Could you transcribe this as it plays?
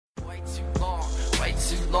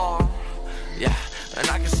And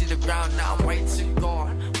I can see the ground now, way too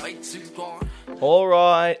gone, way too gone. All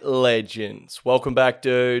right, legends. Welcome back,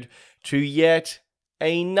 dude, to yet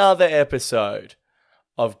another episode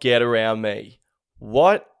of Get Around Me.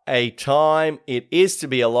 What a time it is to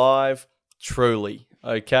be alive, truly,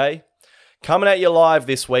 okay? Coming at you live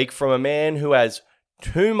this week from a man who has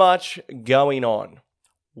too much going on.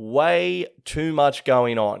 Way too much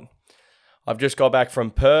going on. I've just got back from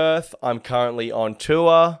Perth. I'm currently on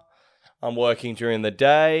tour. I'm working during the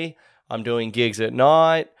day. I'm doing gigs at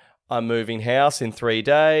night. I'm moving house in 3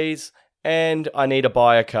 days. And I need to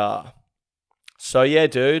buy a car. So yeah,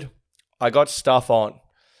 dude, I got stuff on.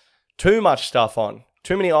 Too much stuff on.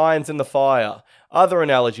 Too many irons in the fire. Other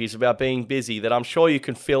analogies about being busy that I'm sure you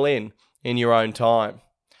can fill in your own time.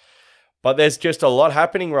 But there's just a lot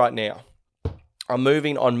happening right now. I'm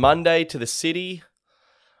moving on Monday to the city.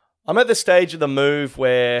 I'm at the stage of the move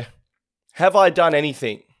where, have I done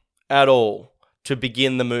anything at all to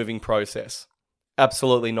begin the moving process?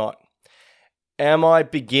 Absolutely not. Am I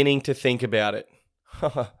beginning to think about it?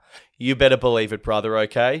 You better believe it, brother,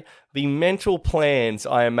 okay? The mental plans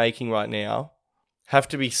I am making right now have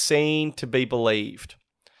to be seen to be believed.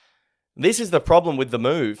 This is the problem with the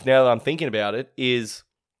move, now that I'm thinking about it, is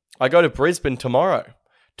I go to Brisbane tomorrow.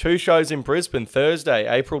 2 shows in Brisbane, Thursday,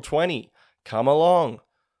 April 20. Come along.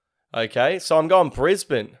 Okay, so I'm going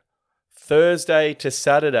Brisbane, Thursday to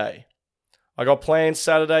Saturday. I got plans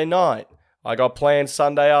Saturday night. I got plans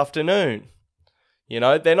Sunday afternoon. You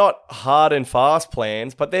know, they're not hard and fast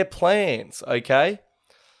plans, but they're plans, okay?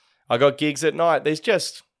 I got gigs at night.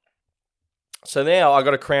 So now I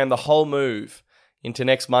got to cram the whole move into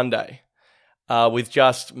next Monday with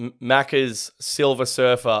just Macca's Silver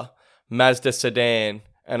Surfer, Mazda sedan,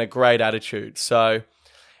 and a great attitude. So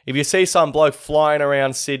if you see some bloke flying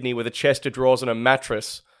around Sydney with a chest of drawers and a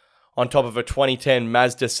mattress on top of a 2010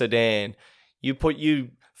 Mazda sedan,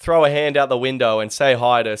 you throw a hand out the window and say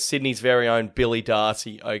hi to Sydney's very own Billy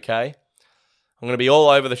Darcy, okay? I'm going to be all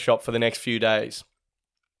over the shop for the next few days.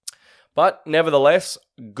 But nevertheless,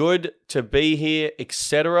 good to be here,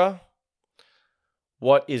 etc.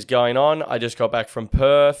 What is going on? I just got back from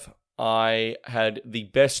Perth. I had the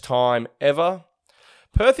best time ever.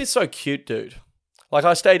 Perth is so cute, dude. Like,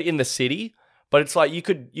 I stayed in the city, but it's like you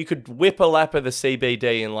could whip a lap of the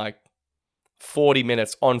CBD in like 40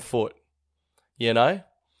 minutes on foot, you know?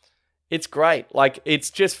 It's great. Like,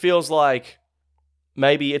 it just feels like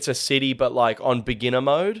maybe it's a city, but like on beginner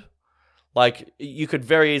mode. Like, you could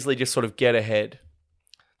very easily just sort of get ahead.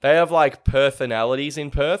 They have like Perthanalities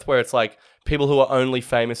in Perth where it's like people who are only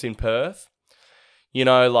famous in Perth. You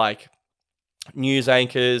know, like news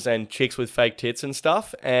anchors and chicks with fake tits and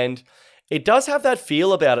stuff. And it does have that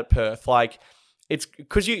feel about it, Perth. Like, it's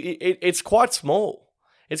because it's quite small.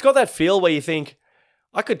 It's got that feel where you think,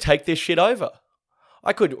 I could take this shit over.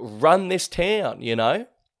 I could run this town, you know?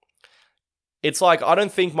 It's like, I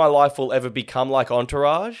don't think my life will ever become like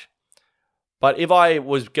Entourage. But if I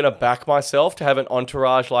was going to back myself to have an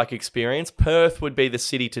Entourage-like experience, Perth would be the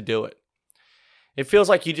city to do it. It feels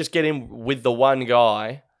like you just get in with the one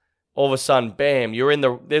guy, all of a sudden, bam,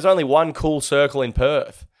 there's only one cool circle in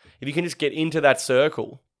Perth. If you can just get into that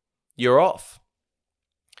circle, you're off.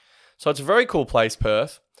 So it's a very cool place,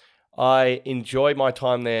 Perth. I enjoyed my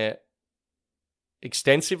time there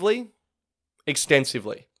extensively.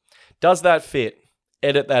 Does that fit?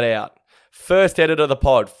 Edit that out. First edit of the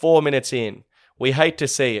pod, 4 minutes in. We hate to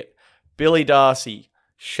see it. Billy Darcy,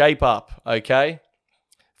 shape up, okay?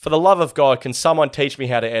 For the love of God, can someone teach me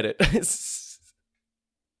how to edit?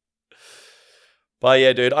 But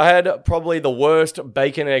yeah, dude, I had probably the worst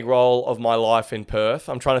bacon egg roll of my life in Perth.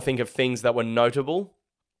 I'm trying to think of things that were notable.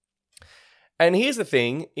 And here's the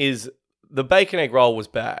thing, is the bacon egg roll was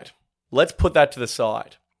bad. Let's put that to the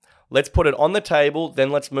side. Let's put it on the table,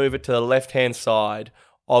 then let's move it to the left-hand side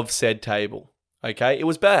of said table. Okay? It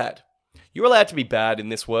was bad. You're allowed to be bad in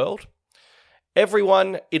this world.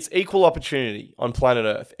 Everyone, it's equal opportunity on planet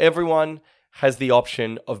Earth. Everyone has the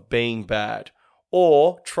option of being bad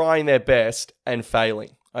or trying their best and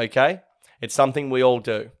failing. Okay? It's something we all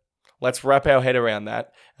do. Let's wrap our head around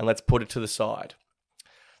that and let's put it to the side.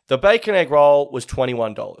 The bacon egg roll was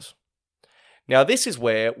 $21. Now, this is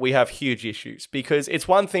where we have huge issues because it's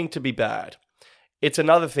one thing to be bad. It's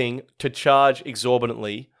another thing to charge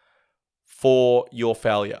exorbitantly for your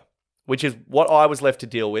failure, which is what I was left to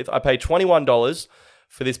deal with. I paid $21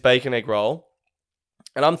 for this bacon egg roll,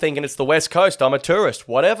 and I'm thinking it's the West Coast. I'm a tourist,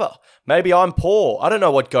 whatever. Maybe I'm poor. I don't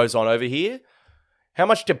know what goes on over here. How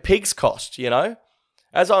much do pigs cost, you know?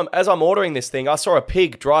 As I'm ordering this thing, I saw a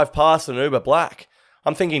pig drive past an Uber Black.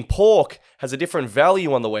 I'm thinking pork has a different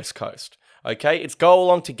value on the West Coast. Okay, it's go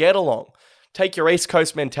along to get along. take your East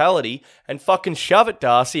Coast mentality and fucking shove it,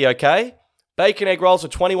 Darcy, okay? Bacon egg rolls are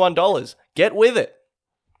 $21. Get with it.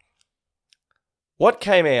 What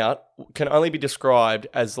came out can only be described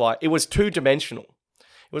as like, it was two-dimensional.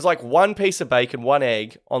 It was like one piece of bacon, one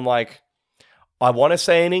egg on like, I want to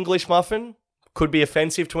say an English muffin. Could be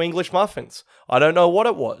offensive to English muffins. I don't know what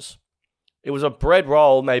it was. It was a bread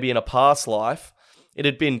roll, maybe in a past life. It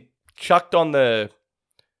had been chucked on the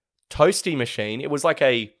toasty machine. It was like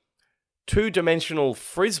a two-dimensional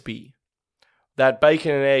frisbee that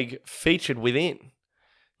bacon and egg featured within.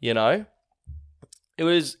 You know? It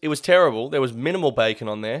was terrible. There was minimal bacon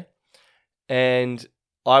on there. And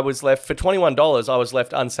I was left, for $21, I was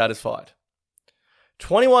left unsatisfied.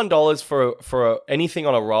 $21 for anything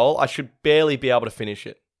on a roll, I should barely be able to finish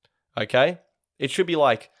it. Okay? It should be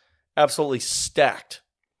like absolutely stacked.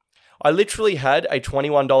 I literally had a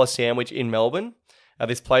 $21 sandwich in Melbourne at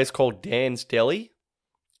this place called Dan's Deli,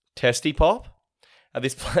 Testy Pop. At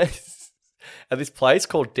this place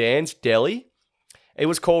called Dan's Deli. It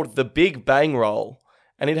was called the Big Bang Roll,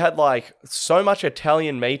 and it had like so much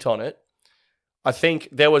Italian meat on it. I think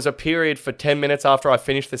there was a period for 10 minutes after I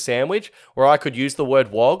finished the sandwich where I could use the word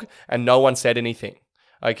wog and no one said anything.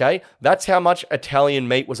 Okay? That's how much Italian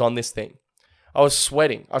meat was on this thing. I was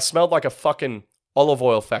sweating. I smelled like a fucking olive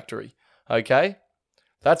oil factory. Okay?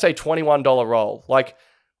 That's a $21 roll. Like,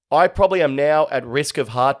 I probably am now at risk of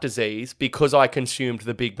heart disease because I consumed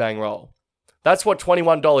the Big Bang roll. That's what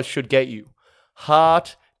 $21 should get you.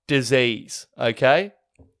 Heart disease. Okay?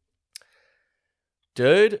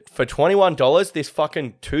 Dude, for $21, this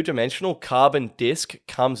fucking two-dimensional carbon disc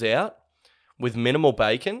comes out with minimal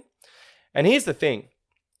bacon. And here's the thing.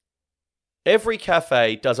 Every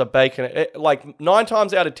cafe does a bacon... Like, 9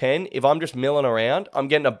 times out of 10, if I'm just milling around, I'm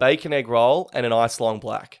getting a bacon egg roll and an ice long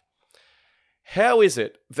black. How is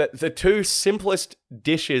it that the two simplest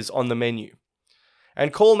dishes on the menu...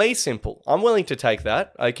 And call me simple. I'm willing to take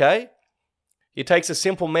that, okay? It takes a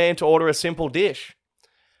simple man to order a simple dish.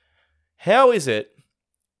 How is it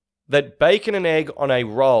that bacon and egg on a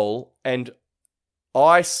roll and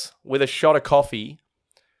ice with a shot of coffee,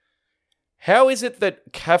 how is it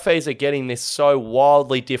that cafes are getting this so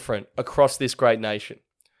wildly different across this great nation?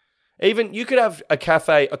 Even you could have a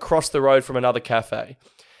cafe across the road from another cafe,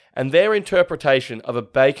 and their interpretation of a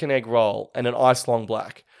bacon egg roll and an ice long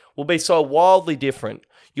black will be so wildly different,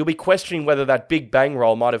 you'll be questioning whether that Big Bang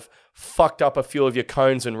roll might have fucked up a few of your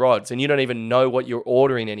cones and rods, and you don't even know what you're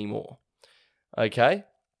ordering anymore. Okay?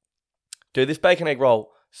 Dude, this bacon egg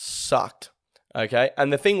roll sucked. Okay?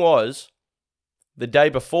 And the thing was, the day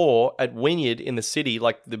before at Wynyard in the city,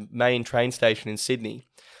 like the main train station in Sydney,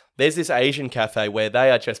 there's this Asian cafe where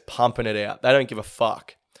they are just pumping it out. They don't give a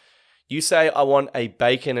fuck. You say, I want a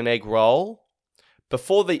bacon and egg roll.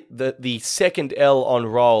 Before the second L on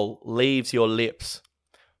roll leaves your lips,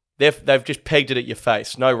 they've just pegged it at your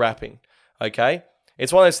face. No wrapping. Okay?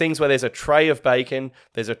 It's one of those things where there's a tray of bacon,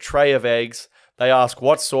 there's a tray of eggs. They ask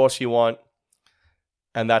what sauce you want,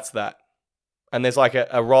 and that's that. And there's like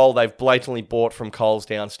a roll they've blatantly bought from Coles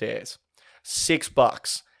downstairs.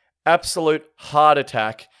 $6. Absolute heart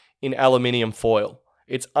attack in aluminium foil.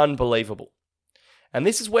 It's unbelievable. And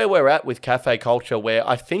this is where we're at with cafe culture, where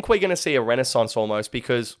I think we're going to see a renaissance almost,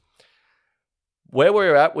 because where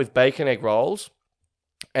we're at with bacon egg rolls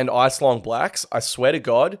and ice long blacks, I swear to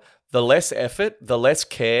God, the less effort, the less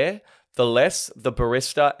care, the less the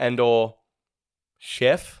barista and or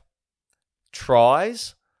chef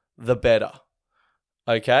tries, the better.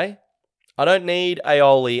 Okay? I don't need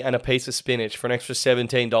aioli and a piece of spinach for an extra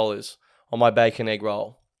 $17 on my bacon egg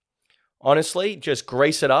roll. Honestly, just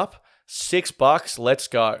grease it up. $6, let's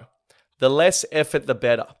go. The less effort, the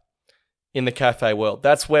better in the cafe world.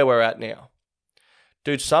 That's where we're at now.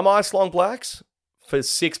 Dude, some ice long blacks, for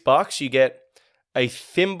 $6, you get a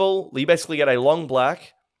thimble. You basically get a long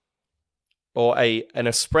black or an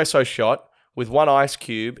espresso shot with one ice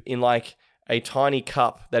cube in like a tiny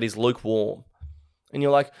cup that is lukewarm. And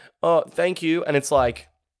you're like, oh, thank you. And it's like,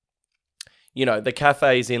 you know, the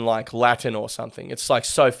cafe's in like Latin or something. It's like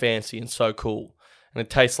so fancy and so cool. And it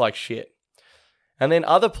tastes like shit. And then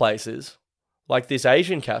other places, like this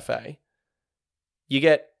Asian cafe, you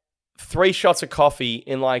get 3 shots of coffee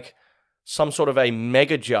in like some sort of a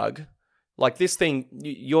mega jug. Like this thing,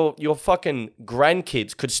 your fucking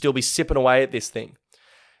grandkids could still be sipping away at this thing.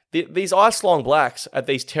 These ice long blacks at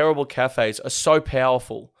these terrible cafes are so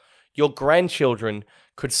powerful. Your grandchildren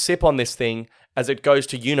could sip on this thing as it goes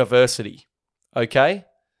to university. Okay?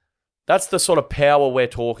 That's the sort of power we're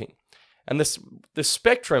talking. And the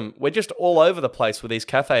spectrum, we're just all over the place with these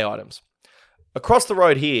cafe items. Across the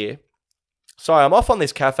road here, sorry, I'm off on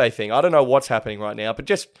this cafe thing. I don't know what's happening right now, but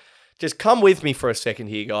just just come with me for a second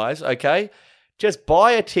here, guys, okay? Just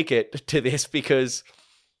buy a ticket to this because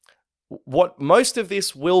most of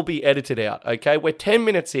this will be edited out, okay? We're 10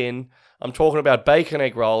 minutes in. I'm talking about bacon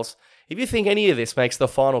egg rolls. If you think any of this makes the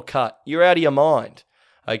final cut, you're out of your mind,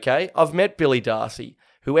 okay? I've met Billy Darcy,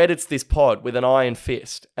 who edits this pod with an iron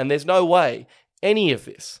fist, and there's no way any of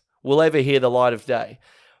this will ever hear the light of day.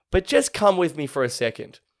 But just come with me for a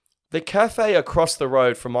second. The cafe across the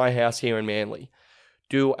road from my house here in Manly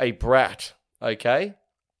do a brat, okay?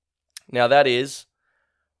 Now that is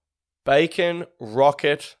bacon,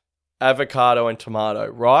 rocket, avocado, and tomato,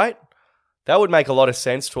 right? That would make a lot of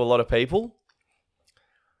sense to a lot of people.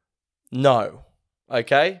 No,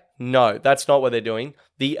 okay? No, that's not what they're doing.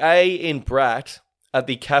 The A in brat at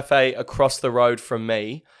the cafe across the road from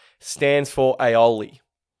me stands for aioli.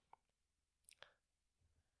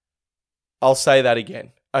 I'll say that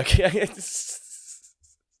again, okay?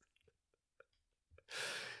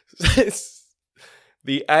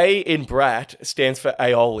 The A in brat stands for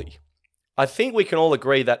aioli. I think we can all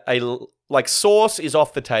agree that sauce is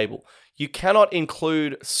off the table. You cannot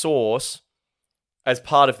include sauce as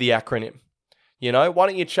part of the acronym. You know, why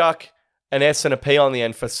don't you chuck an S and a P on the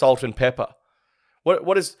end for salt and pepper?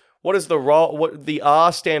 What is the roll? What the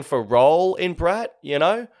R stand for roll in brat? You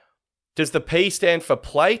know, does the P stand for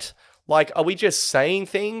plate? Like, are we just saying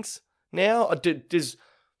things now? Or does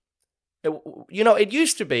it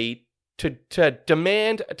used to be to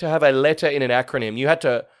demand to have a letter in an acronym, you had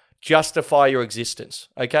to justify your existence.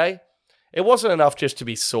 Okay, it wasn't enough just to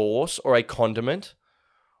be sauce or a condiment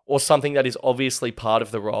or something that is obviously part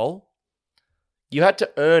of the role. You had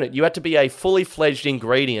to earn it. You had to be a fully fledged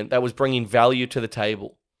ingredient that was bringing value to the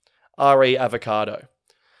table. R.E. avocado.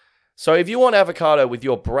 So if you want avocado with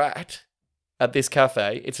your brat at this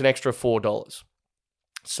cafe, it's an extra $4.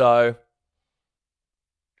 So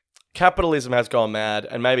capitalism has gone mad,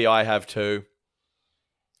 and maybe I have too.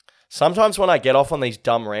 Sometimes when I get off on these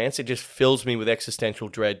dumb rants, it just fills me with existential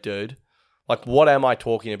dread, dude. Like, what am I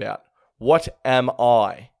talking about? What am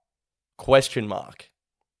I? Question mark.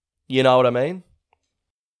 You know what I mean?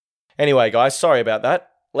 Anyway, guys, sorry about that.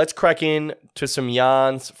 Let's crack in to some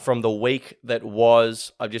yarns from the week that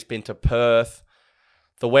was. I've just been to Perth.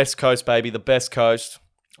 The West Coast, baby, the best coast.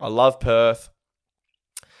 I love Perth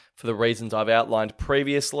for the reasons I've outlined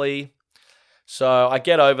previously. So I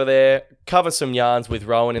get over there, cover some yarns with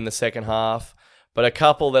Rowan in the second half, but a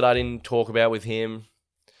couple that I didn't talk about with him.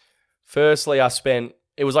 Firstly,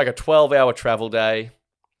 it was like a 12-hour travel day,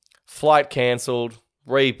 flight cancelled,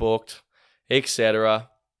 rebooked, etc.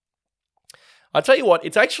 I tell you what,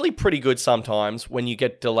 it's actually pretty good sometimes when you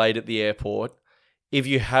get delayed at the airport if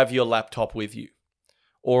you have your laptop with you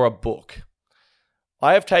or a book.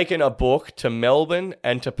 I have taken a book to Melbourne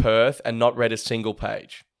and to Perth and not read a single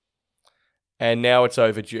page. And now it's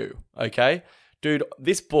overdue, okay? Dude,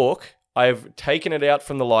 this book, I've taken it out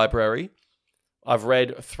from the library. I've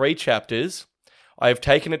read 3 chapters. I have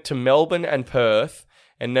taken it to Melbourne and Perth,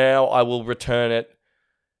 and now I will return it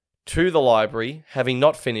to the library, having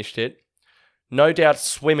not finished it. No doubt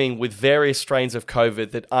swimming with various strains of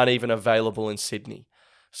COVID that aren't even available in Sydney.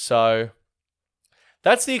 So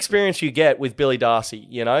that's the experience you get with Billy Darcy,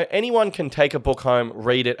 you know? Anyone can take a book home,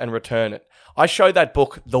 read it, and return it. I show that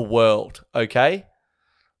book the world, okay?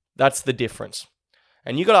 That's the difference.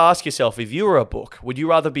 And you got to ask yourself, if you were a book, would you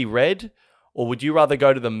rather be read or would you rather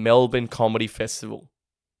go to the Melbourne Comedy Festival?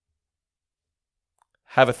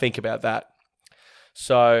 Have a think about that.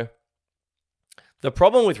 So the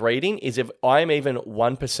problem with reading is if I'm even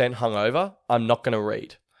 1% hungover, I'm not going to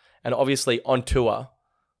read. And obviously on tour,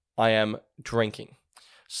 I am drinking.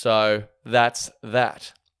 So that's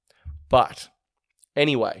that. But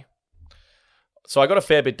anyway, so I got a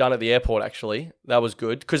fair bit done at the airport actually. That was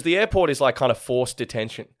good because the airport is like kind of forced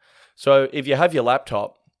detention. So if you have your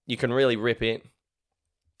laptop, you can really rip in.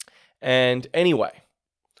 And anyway,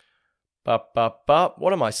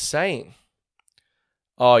 what am I saying?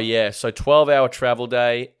 Oh yeah, so 12-hour travel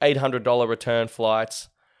day, $800 return flights,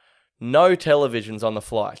 no televisions on the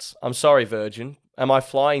flights. I'm sorry, Virgin. Am I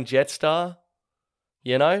flying Jetstar?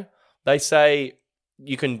 You know, they say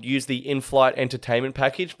you can use the in-flight entertainment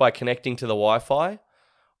package by connecting to the Wi-Fi.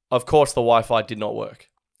 Of course, the Wi-Fi did not work.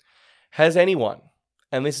 Has anyone,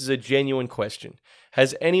 and this is a genuine question,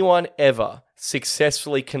 has anyone ever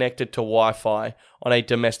successfully connected to Wi-Fi on a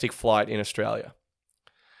domestic flight in Australia?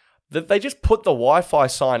 They just put the Wi-Fi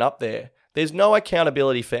sign up there. There's no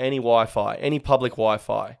accountability for any Wi-Fi, any public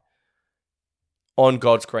Wi-Fi on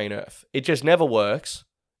God's green earth. It just never works,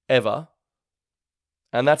 ever.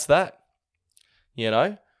 And that's that, you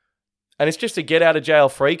know? And it's just a get out of jail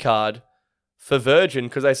free card for Virgin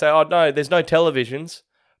because they say, oh no, there's no televisions,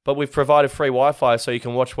 but we've provided free Wi-Fi so you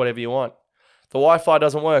can watch whatever you want. The Wi-Fi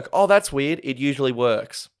doesn't work. Oh, that's weird. It usually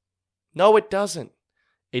works. No, it doesn't.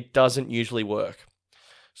 It doesn't usually work.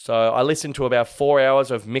 So I listened to about 4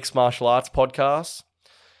 hours of mixed martial arts podcasts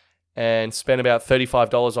and spent about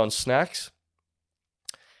 $35 on snacks.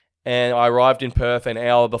 And I arrived in Perth an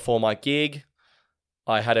hour before my gig.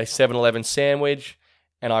 I had a 7-Eleven sandwich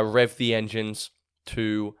and I revved the engines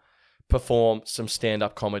to perform some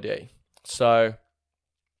stand-up comedy. So,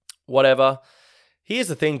 whatever. Here's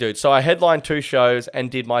the thing, dude. So I headlined 2 shows and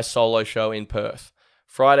did my solo show in Perth.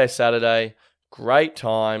 Friday, Saturday, great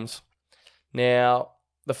times. Now,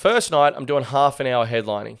 the first night, I'm doing half an hour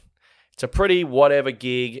headlining. It's a pretty whatever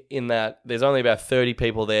gig in that there's only about 30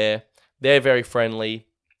 people there. They're very friendly.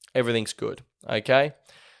 Everything's good, okay?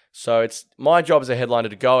 So it's my job as a headliner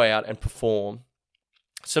to go out and perform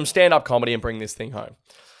some stand-up comedy and bring this thing home.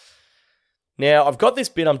 Now, I've got this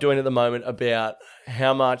bit I'm doing at the moment about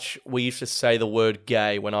how much we used to say the word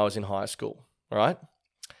gay when I was in high school, right?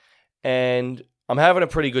 And I'm having a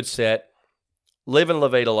pretty good set, living La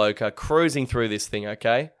Vida Loca, cruising through this thing,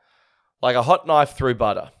 okay? Like a hot knife through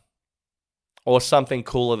butter. Or something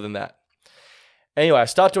cooler than that. Anyway, I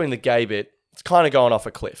start doing the gay bit. It's kind of going off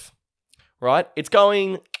a cliff, right? It's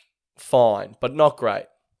going fine, but not great.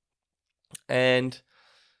 And,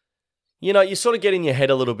 you know, you sort of get in your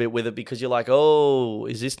head a little bit with it because you're like, oh,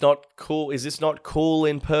 is this not cool? Is this not cool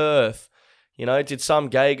in Perth? You know, did some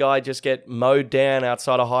gay guy just get mowed down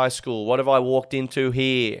outside of high school? What have I walked into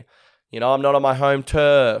here? You know, I'm not on my home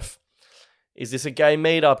turf. Is this a gay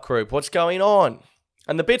meetup group? What's going on?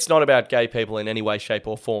 And the bit's not about gay people in any way, shape,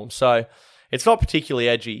 or form. So it's not particularly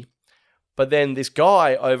edgy. But then this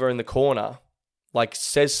guy over in the corner, like,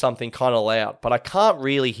 says something kind of loud, but I can't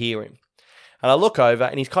really hear him. And I look over,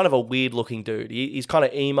 and he's kind of a weird-looking dude. He's kind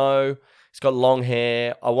of emo. He's got long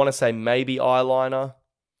hair. I want to say maybe eyeliner.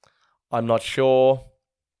 I'm not sure.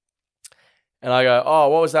 And I go, oh,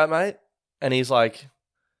 what was that, mate? And he's like,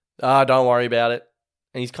 don't worry about it.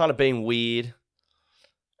 And he's kind of being weird.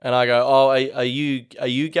 And I go, oh, are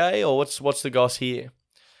you gay, or what's the goss here?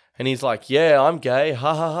 And he's like, yeah, I'm gay,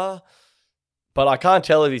 ha ha ha. But I can't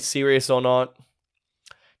tell if he's serious or not.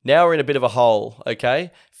 Now we're in a bit of a hole, okay?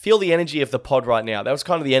 Feel the energy of the pod right now. That was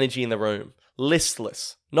kind of the energy in the room.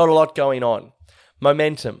 Listless, not a lot going on.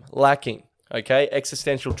 Momentum, lacking, okay?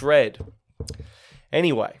 Existential dread.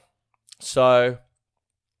 Anyway, so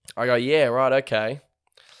I go, yeah, right, okay.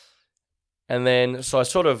 And then, so I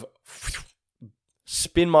sort of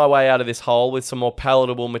spin my way out of this hole with some more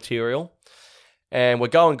palatable material. And we're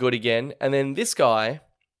going good again. And then this guy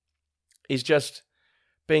is just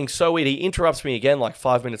being so weird. He interrupts me again like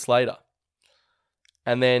 5 minutes later.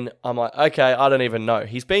 And then I'm like, okay, I don't even know.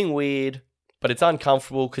 He's being weird, but it's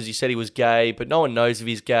uncomfortable because he said he was gay, but no one knows if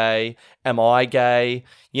he's gay. Am I gay?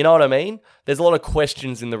 You know what I mean? There's a lot of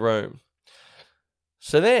questions in the room.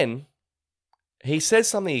 So then he says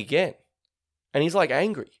something again. And he's like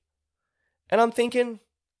angry. And I'm thinking,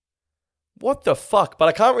 what the fuck? But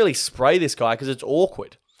I can't really spray this guy because it's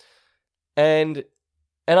awkward. And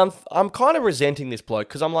I'm kind of resenting this bloke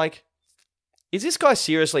because I'm like, is this guy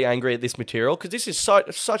seriously angry at this material? Because this is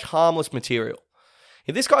such harmless material.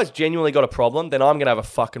 If this guy's genuinely got a problem, then I'm going to have a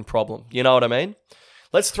fucking problem. You know what I mean?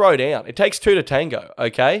 Let's throw down. It takes 2 to tango,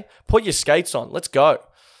 okay? Put your skates on. Let's go.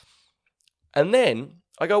 And then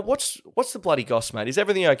I go, what's the bloody goss, mate? Is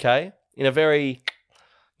everything okay? In a very,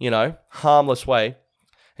 harmless way.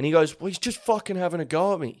 And he goes, well, he's just fucking having a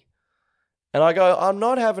go at me. And I go, I'm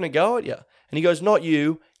not having a go at you. And he goes, not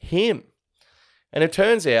you, him. And it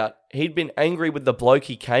turns out he'd been angry with the bloke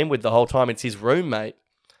he came with the whole time. It's his roommate.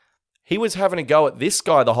 He was having a go at this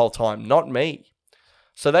guy the whole time, not me.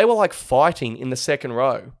 So they were like fighting in the second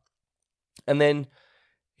row. And then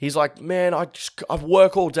he's like, man, I've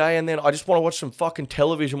worked all day and then I just want to watch some fucking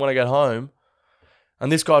television when I get home.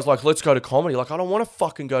 And this guy's like, let's go to comedy. Like, I don't want to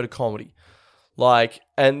fucking go to comedy. Like,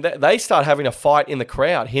 and they start having a fight in the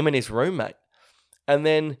crowd, him and his roommate. And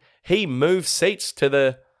then he moves seats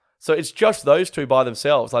to so it's just those two by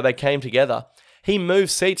themselves. Like, they came together. He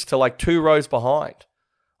moves seats to like 2 rows behind.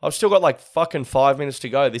 I've still got like fucking 5 minutes to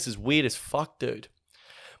go. This is weird as fuck, dude.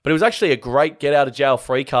 But it was actually a great get out of jail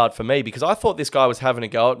free card for me because I thought this guy was having a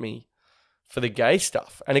go at me for the gay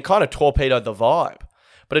stuff. And it kind of torpedoed the vibe.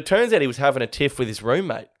 But it turns out he was having a tiff with his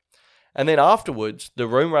roommate. And then afterwards, the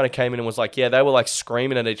room runner came in and was like, yeah, they were like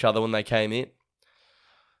screaming at each other when they came in.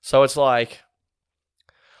 So it's like,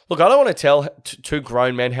 look, I don't want to tell 2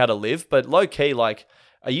 grown men how to live, but low key, like,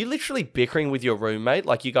 are you literally bickering with your roommate?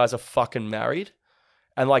 Like, you guys are fucking married?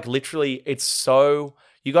 And like, literally,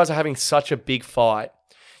 you guys are having such a big fight.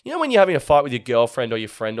 You know when you're having a fight with your girlfriend or your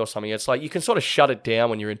friend or something, it's like you can sort of shut it down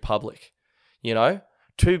when you're in public, you know?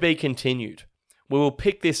 To be continued. We will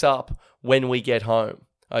pick this up when we get home,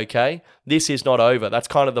 okay? This is not over. That's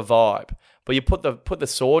kind of the vibe. But you put the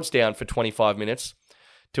swords down for 25 minutes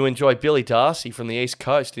to enjoy Billy Darcy from the East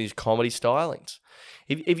Coast and his comedy stylings.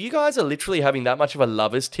 If you guys are literally having that much of a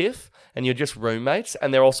lover's tiff and you're just roommates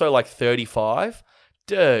and they're also like 35,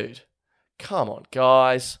 dude, come on,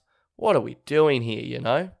 guys. What are we doing here, you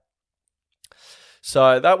know?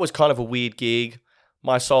 So that was kind of a weird gig.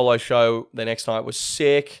 My solo show the next night was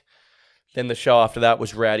sick. Then the show after that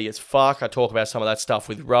was rowdy as fuck. I talk about some of that stuff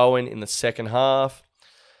with Rowan in the second half.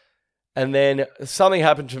 And then something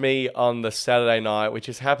happened to me on the Saturday night, which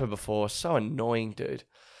has happened before. So annoying, dude.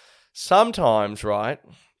 Sometimes, right?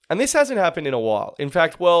 And this hasn't happened in a while. In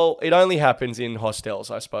fact, well, it only happens in hostels,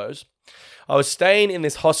 I suppose. I was staying in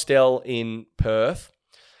this hostel in Perth.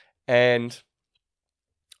 And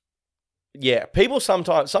yeah, people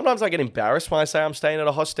sometimes I get embarrassed when I say I'm staying at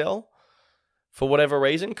a hostel for whatever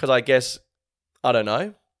reason, because I guess, I don't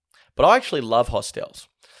know. But I actually love hostels.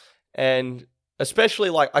 And especially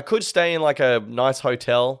like I could stay in like a nice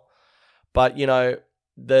hotel, but you know,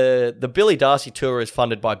 the Billy Darcy tour is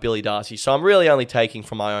funded by Billy Darcy. So I'm really only taking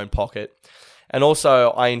from my own pocket. And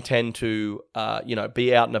also I intend to,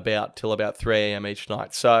 be out and about till about 3 a.m. each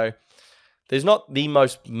night. So there's not the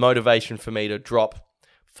most motivation for me to drop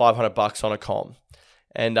 $500 on a com.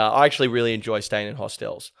 And I actually really enjoy staying in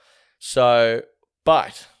hostels. So,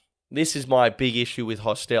 but this is my big issue with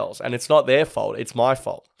hostels. And it's not their fault. It's my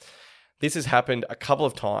fault. This has happened a couple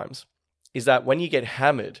of times, is that when you get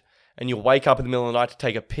hammered and you wake up in the middle of the night to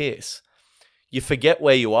take a piss, you forget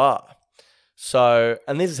where you are. So,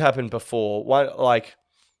 and this has happened before. One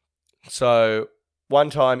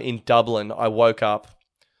time in Dublin, I woke up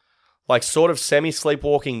like sort of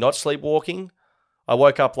semi-sleepwalking, not sleepwalking. I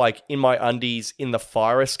woke up like in my undies in the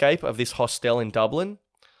fire escape of this hostel in Dublin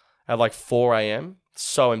at like 4 a.m.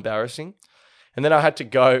 So embarrassing. And then I had to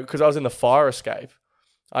go, because I was in the fire escape,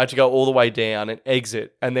 I had to go all the way down and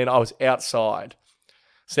exit, and then I was outside.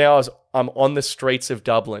 So now I'm on the streets of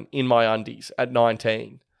Dublin in my undies at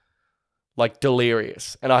 19, like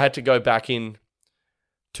delirious. And I had to go back in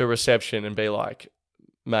to reception and be like,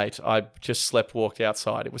 mate, I just walked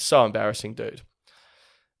outside. It was so embarrassing, dude.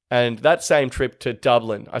 And that same trip to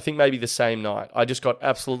Dublin, I think maybe the same night, I just got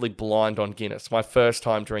absolutely blind on Guinness, my first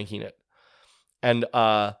time drinking it. And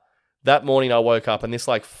that morning I woke up and this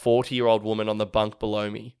like 40-year-old woman on the bunk below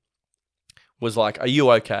me was like, "Are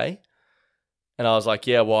you okay?" And I was like,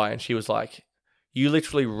 "Yeah, why?" And she was like, "You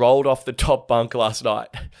literally rolled off the top bunk last night,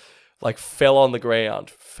 like fell on the ground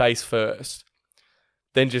face first,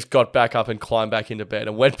 then just got back up and climbed back into bed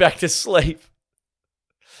and went back to sleep."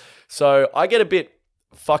 So I get a bit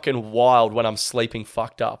fucking wild when I'm sleeping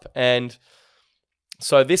fucked up. And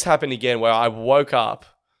so this happened again where I woke up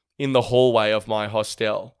in the hallway of my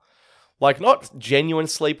hostel. Like not genuine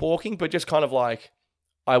sleepwalking, but just kind of like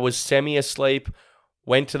I was semi-asleep,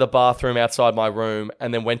 went to the bathroom outside my room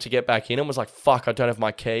and then went to get back in and was like, fuck, I don't have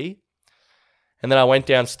my key. And then I went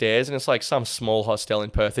downstairs and it's like some small hostel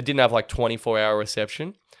in Perth. It didn't have like 24-hour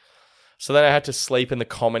reception. So then I had to sleep in the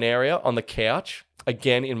common area on the couch,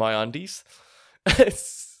 again in my undies.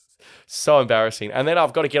 It's so embarrassing. And then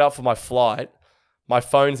I've got to get up for my flight. My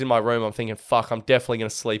phone's in my room. I'm thinking, fuck, I'm definitely going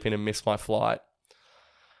to sleep in and miss my flight.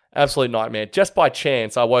 Absolute nightmare. Just by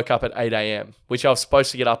chance, I woke up at 8 a.m., which I was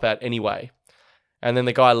supposed to get up at anyway. And then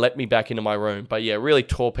the guy let me back into my room. But yeah, really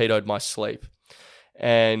torpedoed my sleep.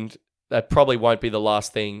 And that probably won't be the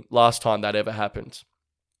last time that ever happens.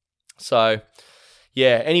 So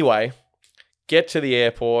yeah, anyway, get to the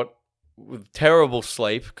airport with terrible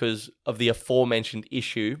sleep because of the aforementioned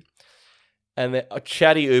issue. And then a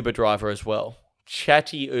chatty Uber driver as well.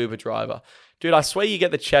 Chatty Uber driver. Dude, I swear you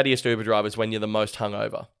get the chattiest Uber drivers when you're the most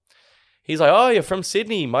hungover. He's like, "Oh, you're from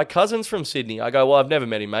Sydney. My cousin's from Sydney." I go, "Well, I've never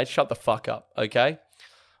met him, mate. Shut the fuck up, okay?"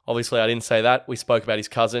 Obviously, I didn't say that. We spoke about his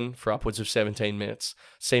cousin for upwards of 17 minutes.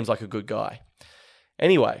 Seems like a good guy.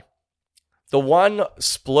 Anyway, the one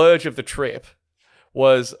splurge of the trip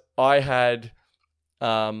was I had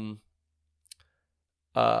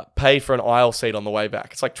paid for an aisle seat on the way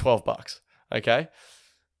back. It's like $12, okay?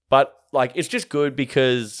 But like, it's just good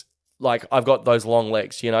because like I've got those long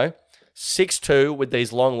legs, you know? 6'2" with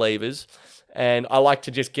these long levers, and I like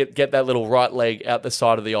to just get that little right leg out the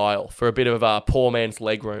side of the aisle for a bit of poor man's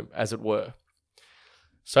leg room, as it were.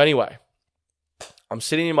 So anyway, I'm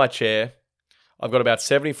sitting in my chair. I've got about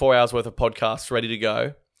 74 hours worth of podcasts ready to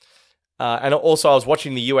go. And also I was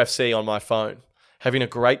watching the UFC on my phone, having a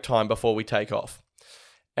great time before we take off.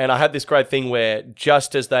 And I had this great thing where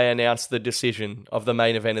just as they announced the decision of the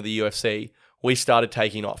main event of the UFC, we started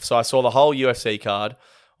taking off. So I saw the whole UFC card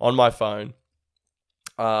on my phone.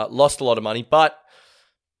 Lost a lot of money, but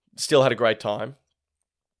still had a great time.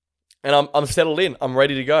 And I'm settled in. I'm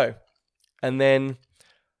ready to go. And then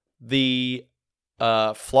the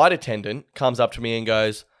flight attendant comes up to me and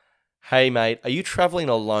goes, "Hey, mate, are you traveling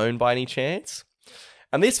alone by any chance?"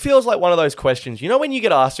 And this feels like one of those questions. You know when you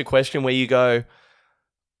get asked a question where you go,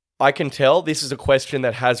 I can tell this is a question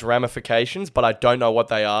that has ramifications, but I don't know what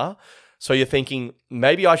they are. So you're thinking,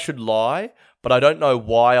 maybe I should lie, but I don't know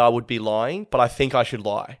why I would be lying, but I think I should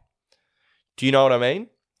lie. Do you know what I mean?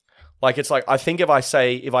 Like, it's like, I think if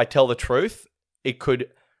I tell the truth, there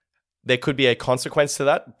could be a consequence to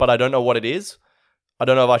that, but I don't know what it is. I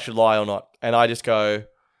don't know if I should lie or not. And I just tell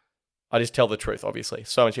the truth, obviously.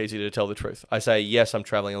 So much easier to tell the truth. I say, yes, I'm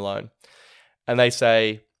traveling alone. And they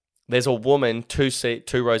say, there's a woman two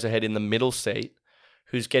rows ahead in the middle seat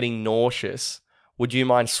who's getting nauseous. Would you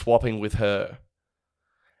mind swapping with her?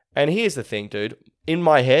 And here's the thing, dude. In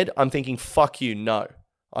my head, I'm thinking, fuck you, no.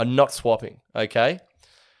 I'm not swapping, okay?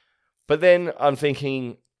 But then I'm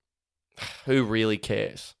thinking, who really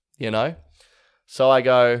cares, you know? So I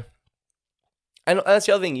go, and that's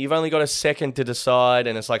the other thing. You've only got a second to decide,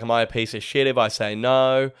 and it's like, am I a piece of shit if I say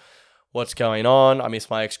no? What's going on? I miss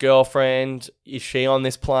my ex-girlfriend. Is she on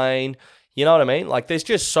this plane? You know what I mean? Like, there's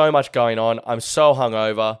just so much going on. I'm so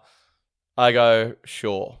hungover. I go,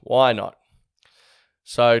 sure, why not?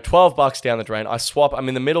 So $12 down the drain. I swap. I'm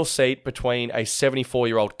in the middle seat between a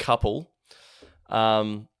 74-year-old couple.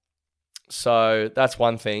 So that's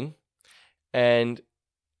one thing. And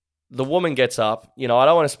the woman gets up. You know, I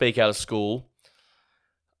don't want to speak out of school.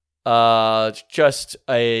 Just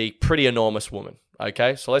a pretty enormous woman.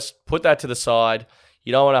 Okay, so let's put that to the side.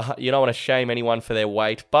 You don't want to shame anyone for their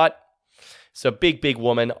weight, but it's a big, big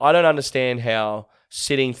woman. I don't understand how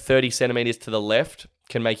sitting 30 centimeters to the left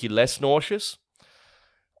can make you less nauseous.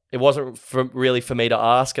 It wasn't really for me to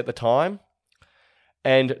ask at the time.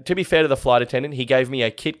 And to be fair to the flight attendant, he gave me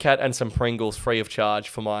a Kit Kat and some Pringles free of charge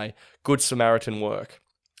for my Good Samaritan work.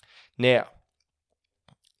 Now,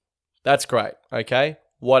 that's great, okay?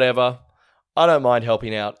 Whatever. I don't mind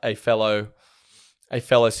helping out a fellow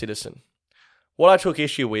citizen. What I took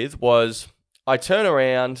issue with was I turn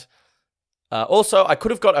around. Also, I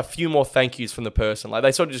could have got a few more thank yous from the person. Like,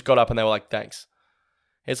 they sort of just got up and they were like, thanks.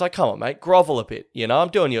 It's like, come on, mate, grovel a bit. You know, I'm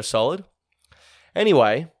doing you a solid.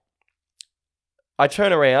 Anyway, I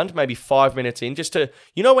turn around maybe 5 minutes in just to,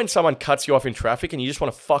 you know when someone cuts you off in traffic and you just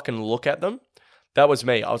want to fucking look at them? That was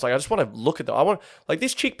me. I was like, I just want to look at them.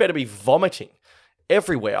 This chick better be vomiting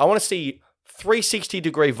everywhere. I want to see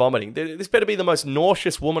 360-degree vomiting. This better be the most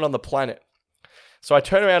nauseous woman on the planet. So I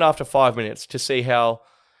turn around after 5 minutes to see how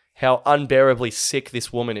unbearably sick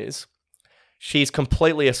this woman is. She's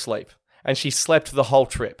completely asleep. And she slept the whole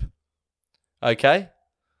trip. Okay?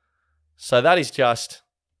 So that is just...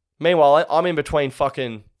 Meanwhile, I'm in between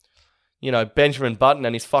fucking, Benjamin Button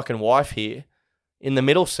and his fucking wife here in the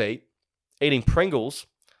middle seat eating Pringles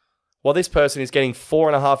while this person is getting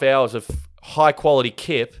 4.5 hours of high-quality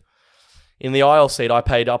kip in the aisle seat I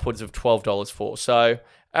paid upwards of $12 for. So,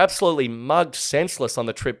 absolutely mugged senseless on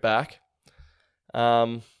the trip back.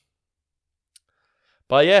 But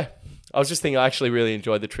yeah, I was just thinking I actually really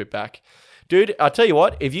enjoyed the trip back. Dude, I'll tell you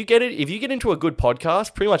what, if you get into a good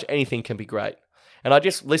podcast, pretty much anything can be great. And I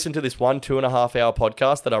just listened to this 2.5 hour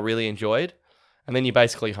podcast that I really enjoyed, and then you're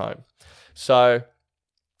basically home. So,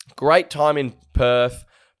 great time in Perth,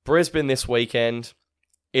 Brisbane this weekend.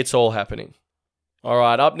 It's all happening. All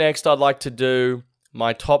right, up next, I'd like to do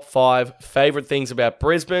my top 5 favorite things about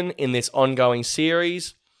Brisbane in this ongoing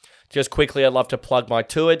series. Just quickly, I'd love to plug my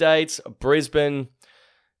tour dates. Brisbane,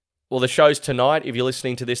 well, the show's tonight if you're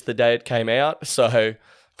listening to this the day it came out. So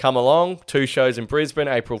come along. 2 shows in Brisbane,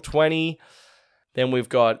 April 20. Then we've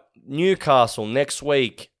got Newcastle next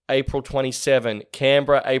week, April 27.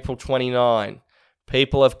 Canberra, April 29.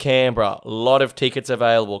 People of Canberra, a lot of tickets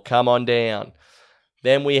available. Come on down.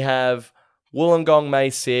 Then we have Wollongong, May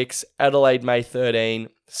 6. Adelaide, May 13.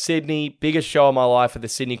 Sydney, biggest show of my life at the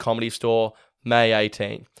Sydney Comedy Store, May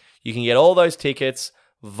 18. You can get all those tickets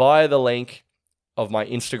via the link of my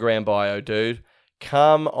Instagram bio, dude.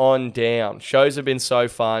 Come on down. Shows have been so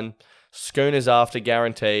fun. Schooners after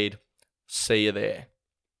guaranteed. See you there.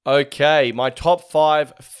 Okay, my top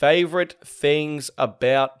 5 favorite things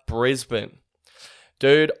about Brisbane.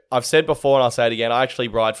 Dude, I've said before and I'll say it again, I actually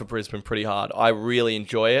ride for Brisbane pretty hard. I really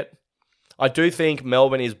enjoy it. I do think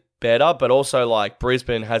Melbourne is better, but also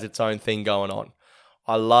Brisbane has its own thing going on.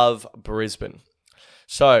 I love Brisbane.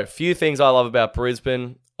 So, few things I love about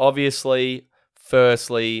Brisbane. Obviously,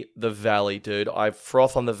 firstly, the Valley, dude. I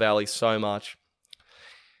froth on the Valley so much.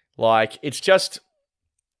 Like, it's just,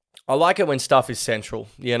 I like it when stuff is central,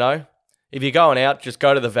 you know? If you're going out, just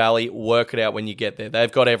go to the Valley, work it out when you get there.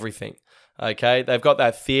 They've got everything, okay? They've got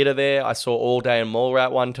that theatre there. I saw All Day and Mall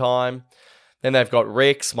Rat one time. Then they've got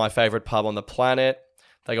Rick's, my favourite pub on the planet.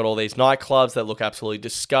 They got all these nightclubs that look absolutely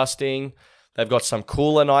disgusting. They've got some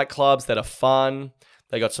cooler nightclubs that are fun.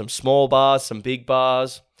 They got some small bars, some big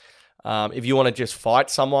bars. If you want to just fight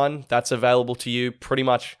someone, that's available to you pretty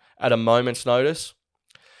much at a moment's notice.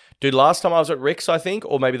 Dude, last time I was at Rick's, I think,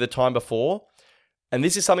 or maybe the time before, and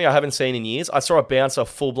this is something I haven't seen in years, I saw a bouncer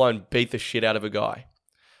full-blown beat the shit out of a guy.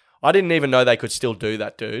 I didn't even know they could still do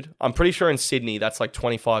that, dude. I'm pretty sure in Sydney, that's like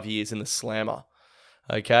 25 years in the slammer,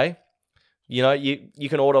 okay? You know, you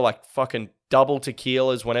can order like fucking double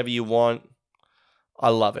tequilas whenever you want. I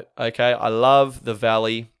love it, okay? I love the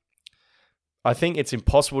Valley. I think it's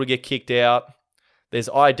impossible to get kicked out. There's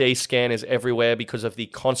ID scanners everywhere because of the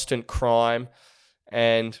constant crime,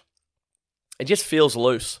 and it just feels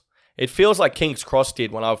loose. It feels like King's Cross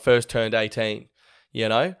did when I first turned 18, you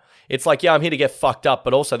know? It's like, yeah, I'm here to get fucked up,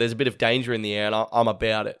 but also there's a bit of danger in the air, and I'm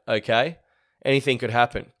about it, okay? Anything could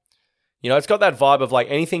happen. You know, it's got that vibe of like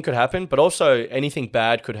anything could happen, but also anything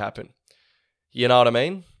bad could happen. You know what I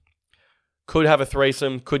mean? Could have a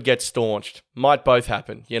threesome, could get staunched. Might both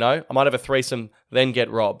happen, you know? I might have a threesome, then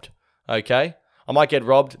get robbed, okay? I might get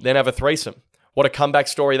robbed, then have a threesome. What a comeback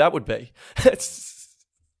story that would be.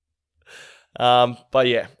 But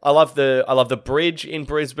yeah, I love the bridge in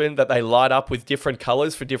Brisbane that they light up with different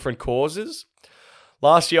colours for different causes.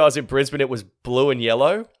 Last year I was in Brisbane, it was blue and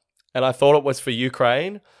yellow, and I thought it was for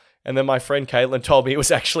Ukraine. And then my friend Caitlin told me it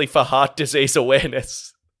was actually for heart disease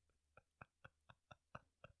awareness.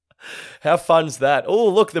 How fun's that? Oh,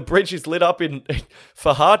 look, the bridge is lit up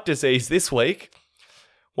for heart disease this week.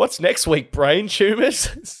 What's next week? Brain tumours?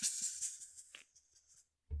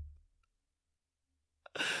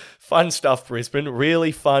 Fun stuff, Brisbane.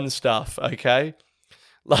 Really fun stuff, okay?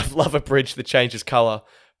 Love a bridge that changes colour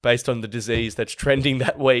based on the disease that's trending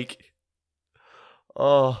that week.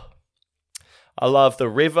 Oh, I love the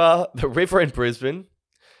river in Brisbane.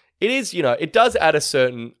 It is, you know, it does add a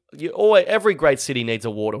certain, every great city needs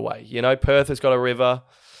a waterway. You know, Perth has got a river.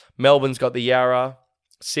 Melbourne's got the Yarra.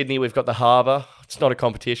 Sydney, we've got the harbour. It's not a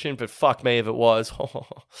competition, but fuck me if it was.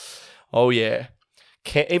 Oh yeah.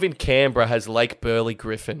 Even Canberra has Lake Burley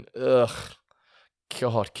Griffin. Ugh.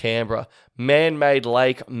 God, Canberra. Man-made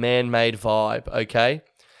lake, man-made vibe, okay?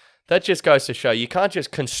 That just goes to show you can't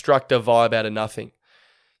just construct a vibe out of nothing.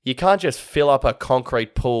 You can't just fill up a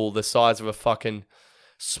concrete pool the size of a fucking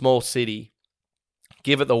small city,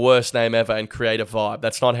 give it the worst name ever, and create a vibe.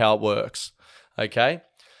 That's not how it works, okay?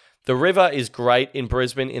 The river is great in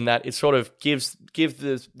Brisbane in that it sort of gives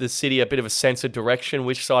the city a bit of a sense of direction.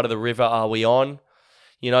 Which side of the river are we on?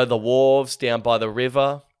 You know, the wharves down by the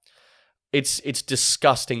river. It's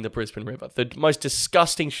disgusting, the Brisbane River. The most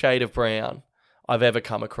disgusting shade of brown I've ever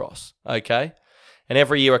come across, okay? And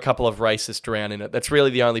every year a couple of racists drown in it. That's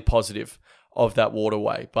really the only positive of that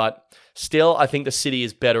waterway. But still, I think the city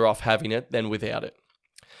is better off having it than without it.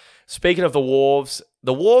 Speaking of the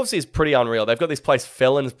Wharves is pretty unreal. They've got this place,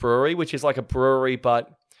 Felons Brewery, which is like a brewery, but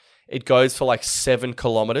it goes for like 7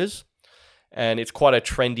 kilometers. And it's quite a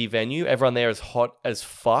trendy venue. Everyone there is hot as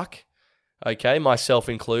fuck. Okay, myself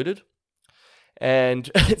included. And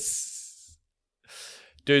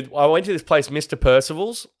dude, I went to this place, Mr.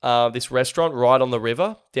 Percival's, this restaurant right on the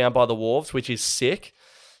river down by the Wharves, which is sick.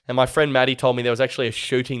 And my friend Maddie told me there was actually a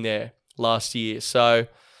shooting there last year. So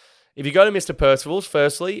if you go to Mr. Percival's,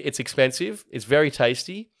 firstly, it's expensive, it's very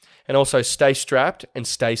tasty, and also stay strapped and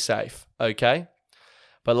stay safe, okay?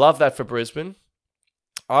 But love that for Brisbane.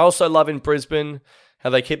 I also love in Brisbane how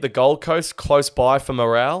they keep the Gold Coast close by for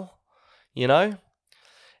morale, you know?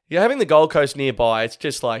 You're having the Gold Coast nearby, it's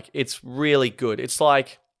just like, it's really good. It's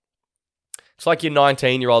like your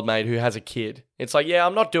 19-year-old mate who has a kid. It's like, yeah,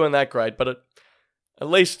 I'm not doing that great, but at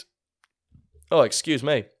least,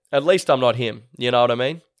 at least I'm not him. You know what I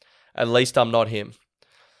mean? At least I'm not him.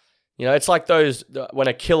 You know, it's like those, when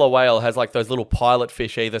a killer whale has like those little pilot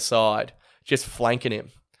fish either side, just flanking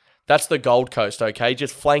him. That's the Gold Coast, okay?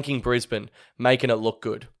 Just flanking Brisbane, making it look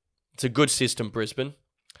good. It's a good system, Brisbane.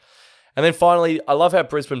 And then finally, I love how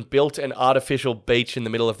Brisbane built an artificial beach in the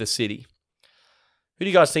middle of the city. Who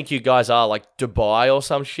do you guys think you guys are, like Dubai or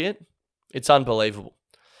some shit? It's unbelievable.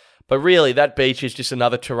 But really, that beach is just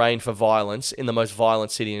another terrain for violence in the most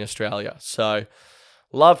violent city in Australia. So,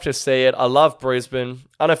 love to see it. I love Brisbane.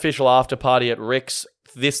 Unofficial after party at Rick's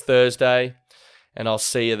this Thursday. And I'll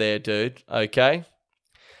see you there, dude. Okay?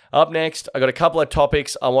 Up next, I got a couple of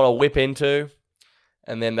topics I want to whip into.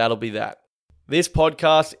 and then that'll be that. This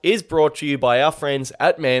podcast is brought to you by our friends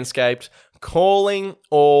at Manscaped, calling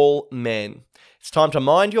all men. It's time to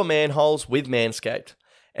mind your manholes with Manscaped.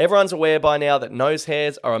 Everyone's aware by now that nose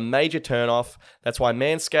hairs are a major turnoff. That's why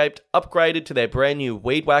Manscaped upgraded to their brand new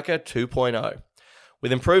Weed Whacker 2.0.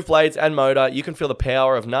 With improved blades and motor, you can feel the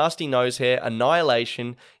power of nasty nose hair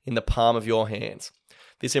annihilation in the palm of your hands.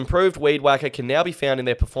 This improved Weed Whacker can now be found in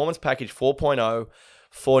their Performance Package 4.0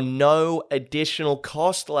 for no additional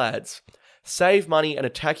cost, lads. Save money and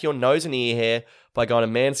attack your nose and ear hair by going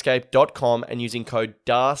to manscaped.com and using code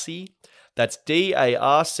DARCY, that's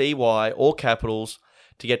DARCY, all capitals,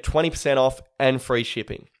 to get 20% off and free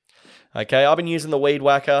shipping. Okay, I've been using the Weed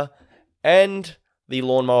Whacker and the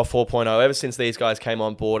Lawnmower 4.0 ever since these guys came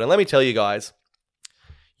on board. And let me tell you guys,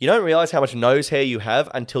 you don't realize how much nose hair you have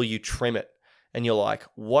until you trim it. And you're like,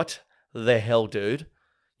 what the hell, dude?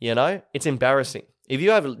 You know, it's embarrassing. If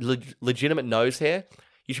you have legitimate nose hair,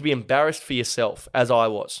 you should be embarrassed for yourself, as I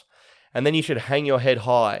was. And then you should hang your head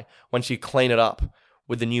high once you clean it up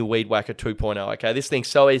with the new Weed Whacker 2.0, okay? This thing's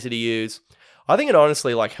so easy to use. I think it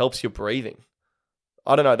honestly, helps your breathing.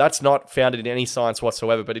 I don't know, that's not founded in any science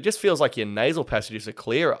whatsoever, but it just feels like your nasal passages are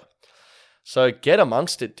clearer. So get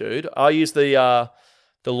amongst it, dude. I use the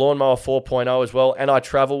Lawnmower 4.0 as well, and I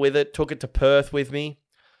travel with it. Took it to Perth with me.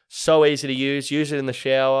 So easy to use. Use it in the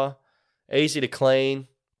shower. Easy to clean.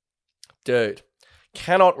 Dude,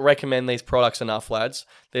 cannot recommend these products enough, lads.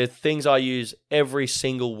 They're things I use every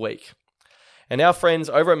single week. And our friends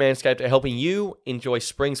over at Manscaped are helping you enjoy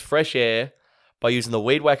spring's fresh air by using the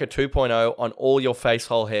Weed Whacker 2.0 on all your face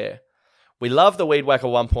hole hair. We love the Weed Whacker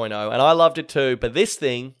 1.0, and I loved it too, but this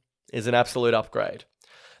thing is an absolute upgrade.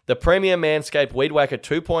 The premium Manscaped Weed Whacker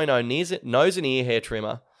 2.0 nose and ear hair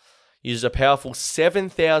trimmer uses a powerful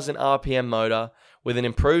 7,000 RPM motor with an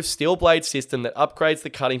improved steel blade system that upgrades the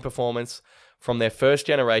cutting performance from their first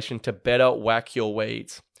generation to better whack your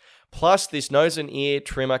weeds. Plus, this nose and ear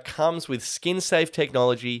trimmer comes with skin-safe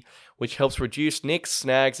technology, which helps reduce nicks,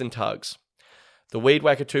 snags, and tugs. The Weed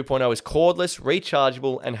Whacker 2.0 is cordless,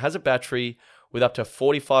 rechargeable, and has a battery with up to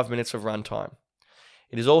 45 minutes of runtime.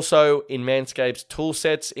 It is also in Manscaped's tool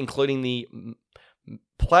sets, including the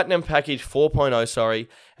Platinum Package 4.0,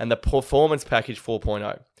 and the Performance Package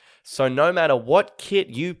 4.0. So no matter what kit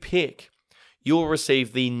you pick, you'll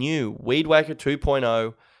receive the new Weed Whacker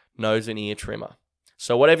 2.0 nose and ear trimmer.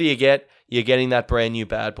 So whatever you get, you're getting that brand new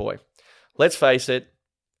bad boy. Let's face it,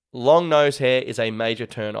 long nose hair is a major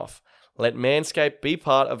turnoff. Let Manscaped be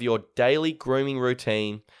part of your daily grooming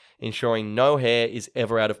routine, ensuring no hair is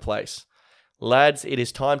ever out of place. Lads, it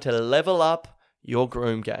is time to level up your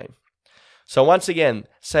groom game. So once again,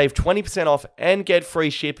 save 20% off and get free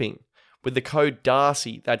shipping with the code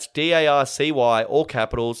DARCY, that's DARCY, all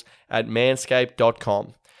capitals, at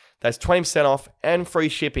manscaped.com. That's 20% off and free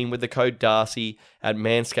shipping with the code DARCY at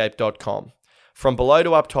manscaped.com. From below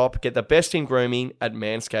to up top, get the best in grooming at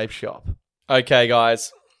Manscaped Shop. Okay,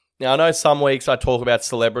 guys. Now, I know some weeks I talk about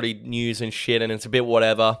celebrity news and shit, and it's a bit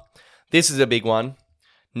whatever. This is a big one.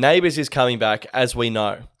 Neighbours is coming back, as we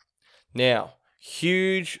know. Now,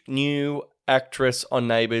 huge new actress on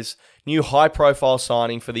Neighbours, new high-profile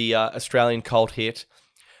signing for the Australian cult hit.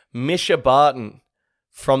 Misha Barton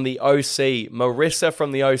from the OC, Marissa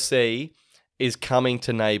from the OC, is coming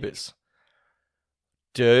to Neighbours.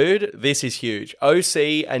 Dude, this is huge.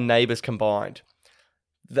 OC and Neighbours combined.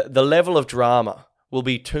 The level of drama will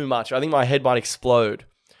be too much. I think my head might explode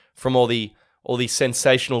from all the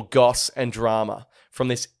sensational goss and drama from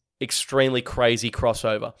this extremely crazy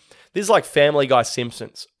crossover. This is like Family Guy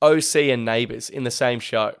Simpsons, OC and Neighbours in the same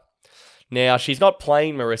show. Now, she's not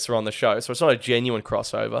playing Marissa on the show, so it's not a genuine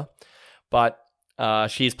crossover, but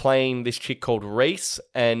she's playing this chick called Reese,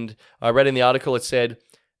 and I read in the article it said,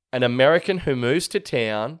 an American who moves to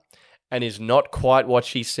town and is not quite what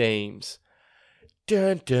she seems.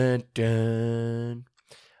 Dun, dun, dun.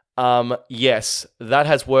 Yes, that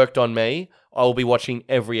has worked on me. I will be watching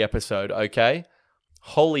every episode, okay?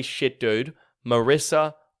 Holy shit, dude.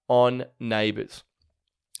 Marissa on Neighbours.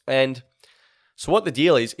 And so what the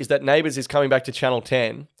deal is that Neighbours is coming back to Channel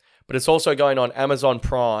 10, but it's also going on Amazon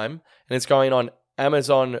Prime, and it's going on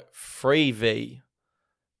Amazon Freevee.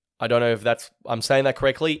 I don't know if I'm saying that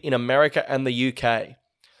correctly, in America and the UK.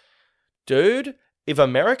 Dude, if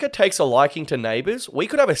America takes a liking to Neighbours, we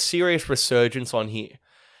could have a serious resurgence on here.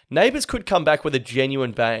 Neighbours could come back with a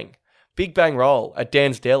genuine bang. Big bang roll at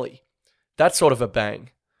Dan's Deli. That sort of a bang.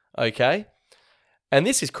 Okay? And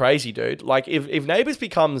this is crazy, dude. Like, if Neighbours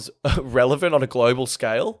becomes relevant on a global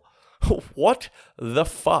scale, what the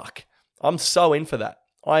fuck? I'm so in for that.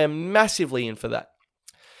 I am massively in for that.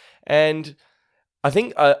 And I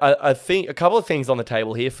think a couple of things on the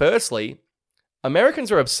table here. Firstly,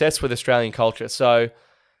 Americans are obsessed with Australian culture, so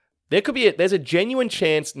there's a genuine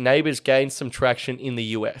chance Neighbours gains some traction in the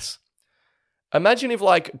US. Imagine if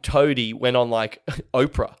like Toadie went on like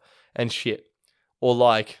Oprah and shit, or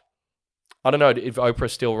like I don't know if Oprah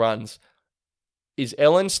still runs. Is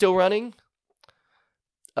Ellen still running?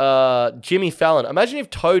 Jimmy Fallon. Imagine if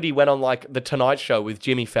Toadie went on like the Tonight Show with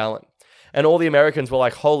Jimmy Fallon, and all the Americans were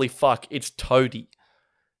like, "Holy fuck, it's Toadie,"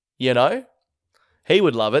 you know? He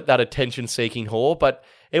would love it, that attention-seeking whore, but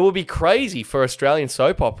it would be crazy for Australian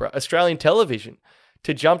soap opera, Australian television,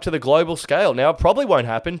 to jump to the global scale. Now, it probably won't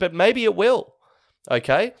happen, but maybe it will,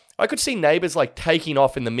 okay? I could see Neighbours like taking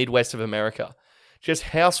off in the Midwest of America. Just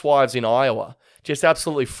housewives in Iowa, just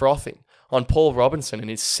absolutely frothing on Paul Robinson and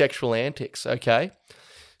his sexual antics, okay?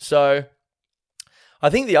 So,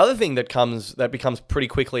 I think the other thing that becomes pretty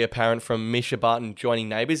quickly apparent from Misha Barton joining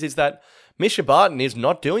Neighbours is that Misha Barton is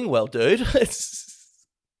not doing well, dude.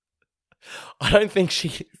 I don't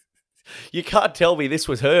think you can't tell me this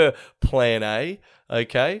was her plan A,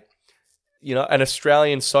 okay? You know, an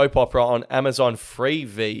Australian soap opera on Amazon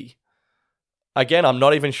Freevee. Again, I'm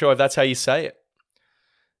not even sure if that's how you say it.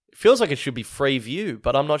 It feels like it should be Freeview,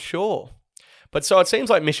 but I'm not sure. But so it seems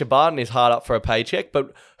like Misha Barton is hard up for a paycheck,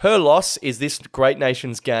 but her loss is this great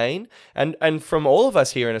nation's gain. And from all of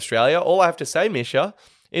us here in Australia, all I have to say, Misha,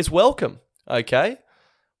 is welcome, okay?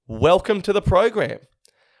 Welcome to the program.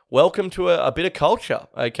 Welcome to a bit of culture,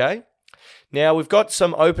 okay? Now, we've got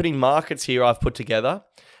some opening markets here I've put together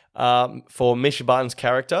for Misha Barton's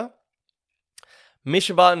character.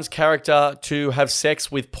 Misha Barton's character to have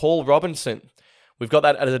sex with Paul Robinson. We've got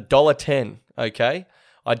that at $1.10, okay?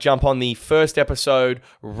 I jump on the first episode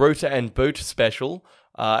Router and Boot special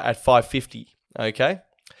at $5.50, okay?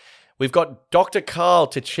 We've got Dr. Carl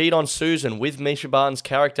to cheat on Susan with Misha Barton's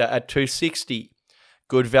character at $2.60.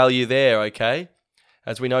 Good value there, okay?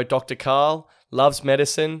 As we know, Dr. Carl loves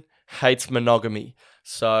medicine, hates monogamy.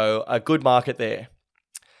 So a good market there.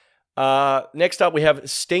 Next up, we have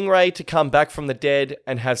Stingray to come back from the dead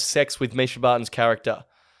and have sex with Misha Barton's character.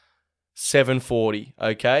 $7.40,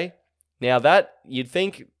 okay? Now that, you'd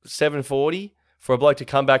think $7.40 for a bloke to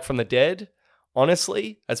come back from the dead,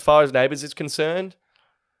 honestly, as far as Neighbours is concerned,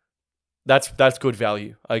 that's good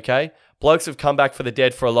value, okay? Blokes have come back for the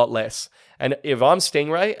dead for a lot less. And if I'm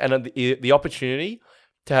Stingray and the opportunity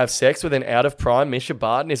to have sex with an out-of-prime Misha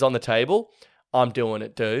Barton is on the table, I'm doing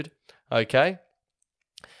it, dude, okay?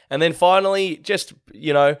 And then finally, just,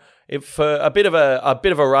 you know, if a bit of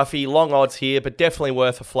a roughie, long odds here, but definitely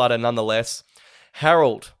worth a flutter nonetheless.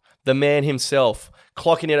 Harold, the man himself,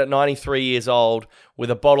 clocking in at 93 years old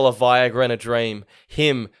with a bottle of Viagra and a dream.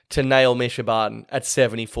 Him to nail Misha Barton at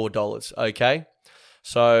 $74, okay?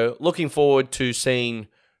 So looking forward to seeing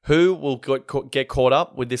who will get caught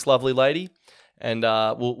up with this lovely lady. And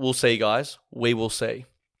we'll see, guys. We will see.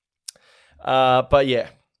 But yeah,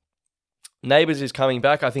 Neighbours is coming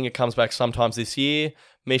back. I think it comes back sometimes this year.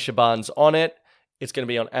 Misha Barton's on it. It's going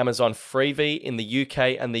to be on Amazon Freevee in the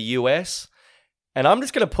UK and the US. And I'm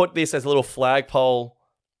just going to put this as a little flagpole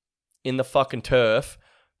in the fucking turf.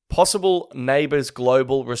 Possible Neighbours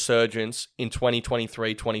global resurgence in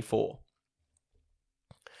 2023-24.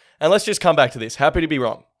 And let's just come back to this. Happy to be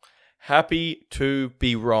wrong. Happy to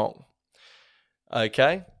be wrong.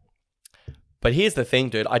 Okay? But here's the thing,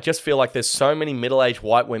 dude. I just feel like there's so many middle-aged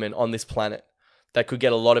white women on this planet that could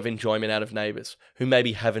get a lot of enjoyment out of Neighbours who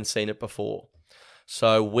maybe haven't seen it before.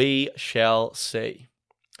 So we shall see.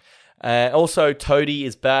 Also, Toadie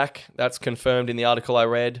is back. That's confirmed in the article I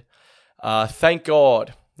read. Thank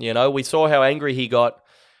God. You know, we saw how angry he got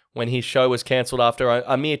when his show was cancelled after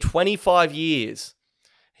a mere 25 years.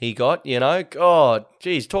 He got, you know, God,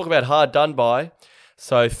 geez, talk about hard done by.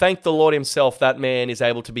 So thank the Lord himself that man is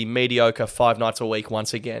able to be mediocre 5 nights a week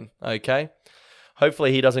once again, okay?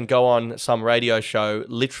 Hopefully he doesn't go on some radio show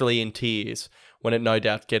literally in tears when it no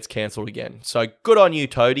doubt gets cancelled again. So good on you,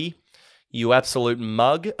 Toadie, you absolute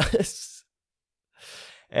mug.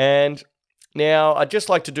 And now I'd just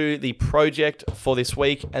like to do the project for this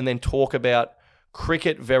week and then talk about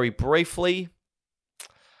cricket very briefly.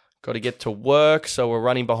 Got to get to work, so we're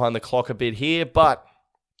running behind the clock a bit here, but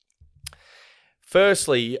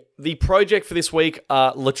firstly, the project for this week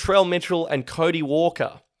are Latrell Mitchell and Cody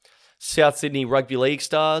Walker, South Sydney Rugby League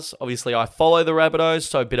stars. Obviously, I follow the Rabbitohs,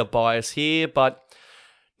 so a bit of bias here, but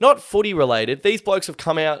not footy related. These blokes have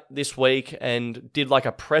come out this week and did like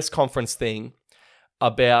a press conference thing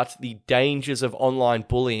about the dangers of online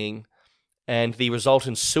bullying and the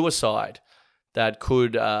resultant suicide that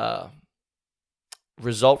could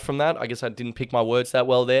result from that. I guess I didn't pick my words that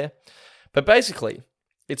well there. But basically,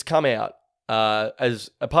 it's come out as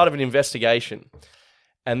a part of an investigation,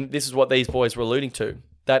 and this is what these boys were alluding to,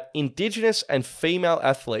 that Indigenous and female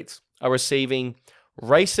athletes are receiving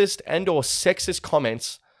racist and or sexist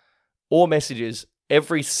comments or messages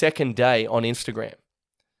every second day on Instagram.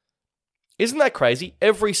 Isn't that crazy?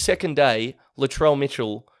 Every second day, Latrell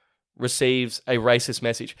Mitchell receives a racist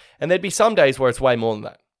message. And there'd be some days where it's way more than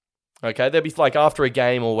that. Okay? There'd be like after a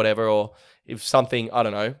game or whatever, or if something, I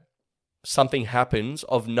don't know, something happens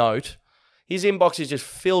of note, his inbox is just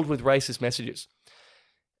filled with racist messages.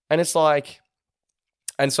 And it's like,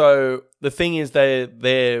 and so the thing is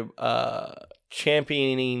they're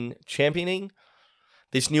championing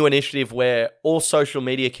this new initiative where all social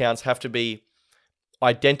media accounts have to be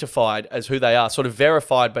identified as who they are, sort of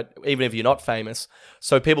verified, but even if you're not famous,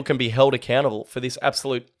 so people can be held accountable for these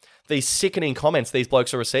sickening comments these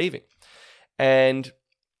blokes are receiving. And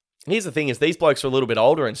here's the thing is these blokes are a little bit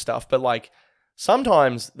older and stuff, but like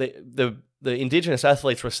sometimes the Indigenous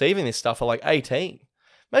athletes receiving this stuff are like 18.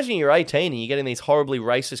 Imagine you're 18 and you're getting these horribly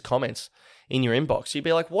racist comments in your inbox. You'd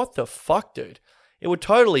be like, what the fuck, dude? It would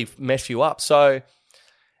totally mess you up. So,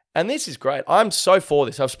 and this is great. I'm so for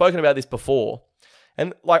this. I've spoken about this before.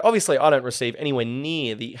 And like, obviously I don't receive anywhere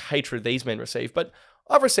near the hatred these men receive, but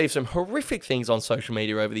I've received some horrific things on social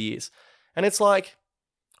media over the years. And it's like,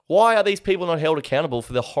 why are these people not held accountable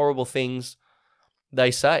for the horrible things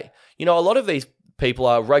they say? You know, a lot of these people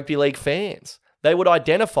are rugby league fans. They would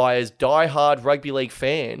identify as die-hard rugby league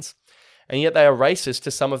fans, and yet they are racist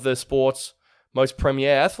to some of the sport's most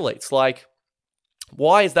premier athletes. Like,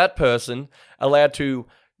 why is that person allowed to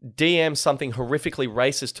DM something horrifically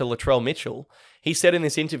racist to Latrell Mitchell? He said in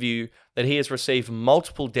this interview that he has received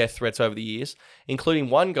multiple death threats over the years, including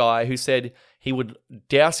one guy who said he would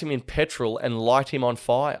douse him in petrol and light him on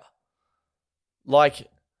fire. Like,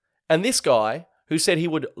 and this guy who said he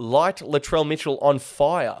would light Latrell Mitchell on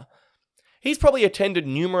fire, he's probably attended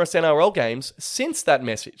numerous NRL games since that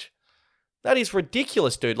message. That is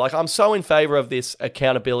ridiculous, dude. Like, I'm so in favor of this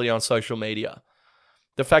accountability on social media.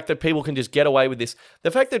 The fact that people can just get away with this.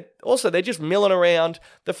 The fact that also they're just milling around.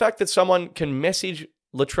 The fact that someone can message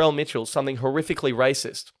Latrell Mitchell something horrifically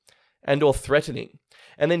racist and or threatening,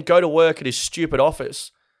 and then go to work at his stupid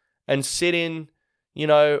office and sit in, you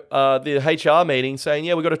know, the HR meeting saying,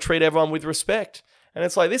 yeah, we've got to treat everyone with respect. And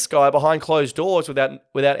it's like this guy behind closed doors without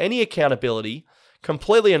any accountability,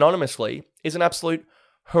 completely anonymously, is an absolute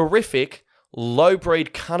horrific,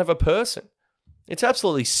 low-breed cunt of a person. It's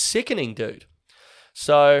absolutely sickening, dude.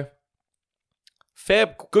 So,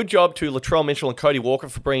 good job to Latrell Mitchell and Cody Walker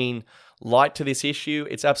for bringing light to this issue.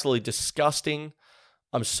 It's absolutely disgusting.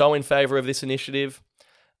 I'm so in favor of this initiative.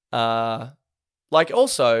 Also,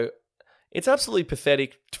 it's absolutely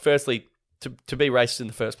pathetic, firstly, to be racist in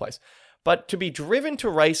the first place. But to be driven to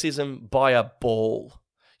racism by a ball,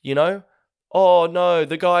 you know? Oh, no,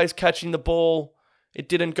 the guy's catching the ball. It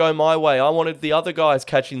didn't go my way. I wanted the other guys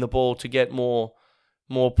catching the ball to get more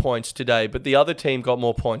points today, but the other team got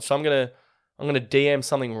more points. So I'm gonna DM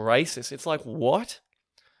something racist. It's like, what?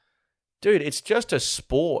 Dude, it's just a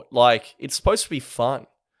sport. Like, it's supposed to be fun.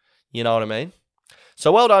 You know what I mean?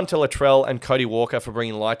 So well done to Latrell and Cody Walker for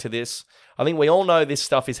bringing light to this. I think we all know this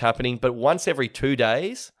stuff is happening, but once every 2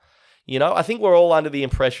 days, you know, I think we're all under the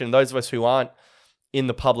impression, those of us who aren't in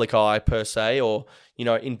the public eye per se, or, you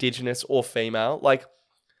know, Indigenous or female, like,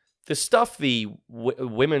 the stuff the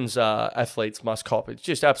women's athletes must cop, it's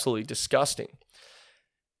just absolutely disgusting.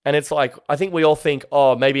 And it's like, I think we all think,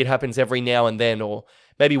 oh, maybe it happens every now and then, or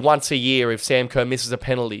maybe once a year if Sam Kerr misses a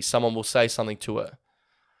penalty, someone will say something to her.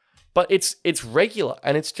 But it's regular,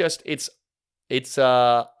 and it's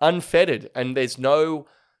unfettered, and there's no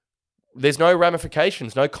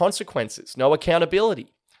ramifications, no consequences, no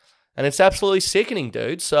accountability. And it's absolutely sickening,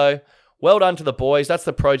 dude. So well done to the boys. That's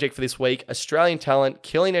the project for this week. Australian talent,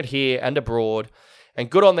 killing it here and abroad. And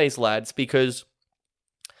good on these lads because,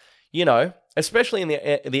 you know, especially in the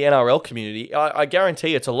NRL community, I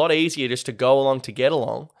guarantee it's a lot easier just to go along to get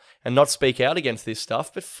along and not speak out against this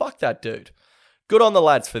stuff. But fuck that, dude. Good on the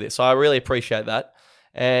lads for this. I really appreciate that.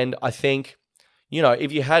 And I think, you know,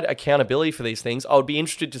 if you had accountability for these things, I would be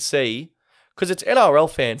interested to see, because it's NRL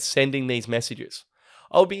fans sending these messages.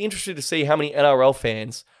 I would be interested to see how many NRL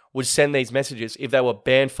fans would send these messages if they were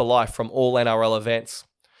banned for life from all NRL events.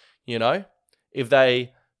 You know, if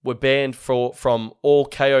they were banned from all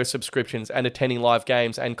KO subscriptions and attending live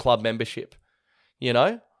games and club membership. You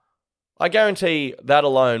know, I guarantee that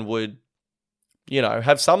alone would, you know,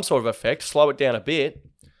 have some sort of effect, slow it down a bit.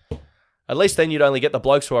 At least then you'd only get the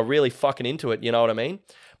blokes who are really fucking into it, you know what I mean?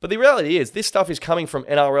 But the reality is, this stuff is coming from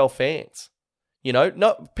NRL fans. You know,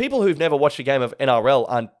 not people who've never watched a game of NRL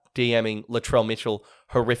aren't DMing Latrell Mitchell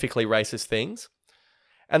horrifically racist things.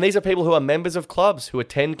 And these are people who are members of clubs, who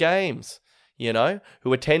attend games,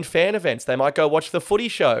 who attend fan events. They might go watch the footy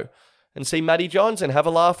show and see Matty Johns and have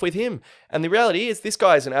a laugh with him. And the reality is this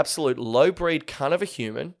guy is an absolute low-breed cunt of a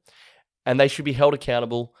human, and they should be held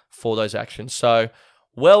accountable for those actions. So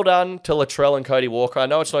well done to Latrell and Cody Walker. I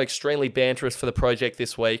know it's not extremely banterous for the project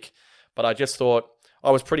this week, but I just thought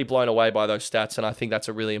I was pretty blown away by those stats, and I think that's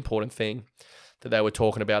a really important thing that they were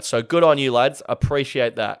talking about. So good on you, lads.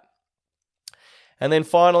 Appreciate that. And then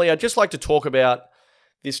finally, I'd just like to talk about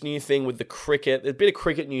this new thing with the cricket. There's a bit of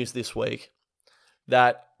cricket news this week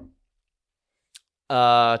that...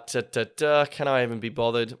 Can I even be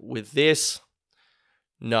bothered with this?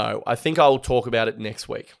 No, I think I'll talk about it next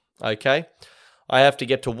week, okay? I have to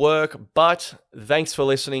get to work, but thanks for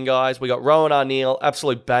listening, guys. We got Rowan Arneal,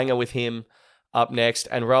 absolute banger with him up next,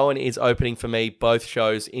 and Rowan is opening for me both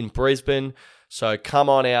shows in Brisbane, so come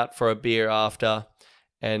on out for a beer after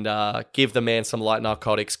and give the man some light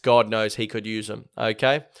narcotics. God knows he could use them,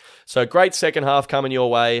 okay? So great second half coming your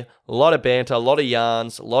way, a lot of banter, a lot of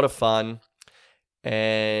yarns, a lot of fun.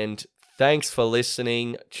 And thanks for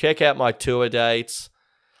listening. Check out my tour dates,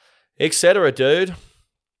 etc., dude,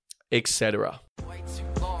 etc. Way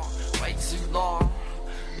too long, way too long.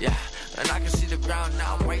 Yeah, and I can see the ground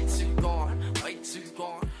now. Way too gone, way too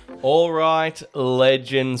gone. All right,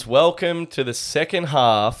 legends, welcome to the second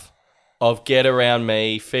half of Get Around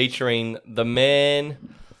Me, featuring the man,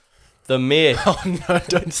 the myth. Oh no,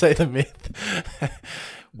 don't say the myth.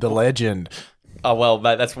 The legend. Oh, well,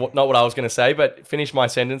 mate, that's not what I was going to say, but finish my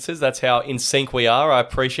sentences. That's how in sync we are. I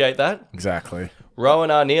appreciate that. Exactly. Rowan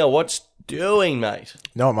Arneal, what's doing, mate?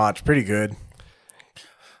 Not much. Pretty good.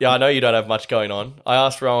 Yeah, I know you don't have much going on. I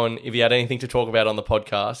asked Rowan if he had anything to talk about on the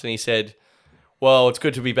podcast, and he said, well, it's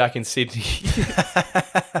good to be back in Sydney.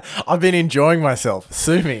 I've been enjoying myself.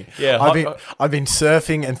 Sue me. Yeah, I've been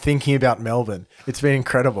surfing and thinking about Melbourne. It's been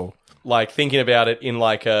incredible. Like thinking about it in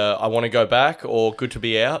like I want to go back or good to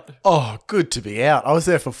be out. Oh, good to be out. I was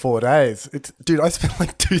there for 4 days. Dude, I spent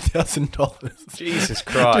like $2,000. Jesus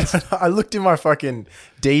Christ. Dude, I looked in my fucking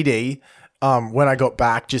DD when I got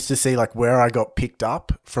back just to see like where I got picked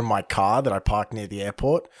up from my car that I parked near the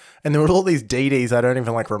airport. And there were all these DDs I don't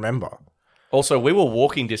even like remember. Also, we were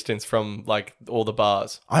walking distance from like all the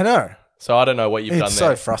bars. I know. So I don't know what you've done there. It's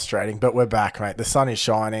so frustrating, but we're back, mate. The sun is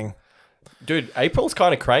shining. Dude, April's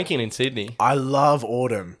kind of cranking in Sydney. I love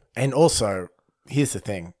autumn. And also, here's the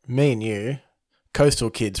thing. Me and you, coastal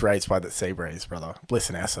kids raised by the sea breeze, brother. Bliss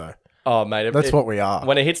and Esso. Oh, mate. That's what we are.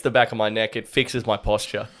 When it hits the back of my neck, it fixes my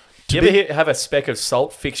posture. Do you ever have a speck of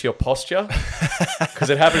salt fix your posture? Because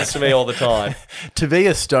it happens to me all the time. To be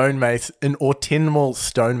a stonemason, an autumnal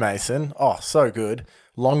stonemason, oh, so good.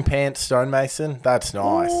 Long pants stonemason, that's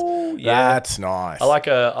nice. Ooh, yeah. That's nice. I like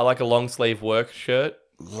a long sleeve work shirt.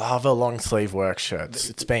 Love a long sleeve work shirt.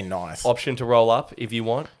 It's been nice. Option to roll up if you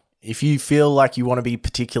want. If you feel like you want to be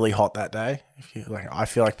particularly hot that day, I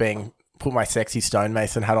feel like put my sexy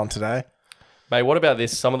stonemason hat on today. Mate, what about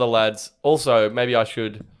this? Some of the lads, also, maybe I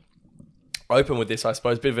should open with this, I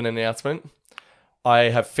suppose, bit of an announcement. I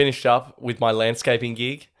have finished up with my landscaping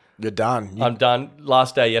gig. You're done. I'm done.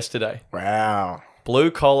 Last day yesterday. Wow.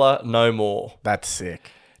 Blue collar, no more. That's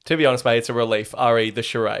sick. To be honest, mate, it's a relief. RE, the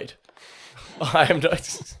charade. I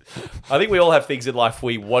think we all have things in life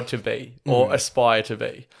we want to be or aspire to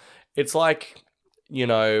be. It's like,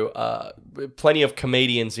 plenty of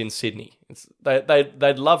comedians in Sydney.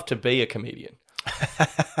 They'd love to be a comedian.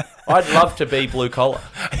 I'd love to be blue collar.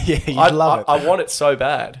 Yeah, you'd love it. I want it so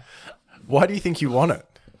bad. Why do you think you want it?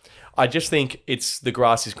 I just think the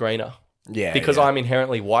grass is greener. Yeah. Because yeah. I'm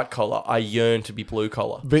inherently white collar, I yearn to be blue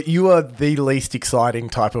collar. But you are the least exciting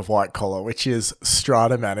type of white collar, which is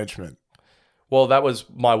strata management. Well, that was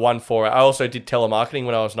my one for it. I also did telemarketing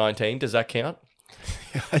when I was 19. Does that count?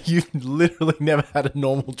 You've literally never had a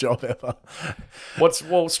normal job ever.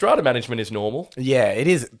 Strata management is normal. Yeah, it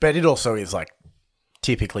is. But it also is like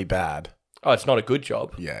typically bad. Oh, it's not a good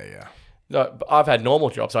job. Yeah, yeah. No, I've had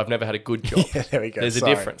normal jobs. I've never had a good job. Yeah, there we go. There's a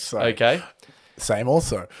difference. Okay. Same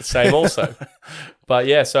also. But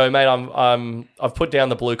yeah, so mate, I've put down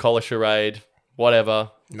the blue collar charade.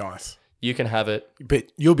 Whatever. Nice. You can have it.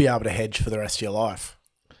 But you'll be able to hedge for the rest of your life.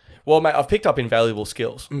 Well, mate, I've picked up invaluable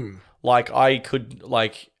skills. Like I could,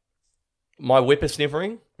 my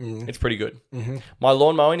whippersnippering, it's pretty good. Mm-hmm. My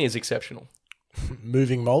lawn mowing is exceptional.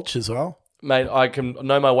 Moving mulch as well. Mate, I can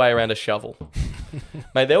know my way around a shovel.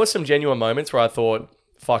 Mate, there were some genuine moments where I thought,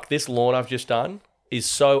 fuck, this lawn I've just done is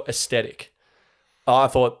so aesthetic. Oh, I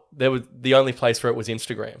thought the only place for it was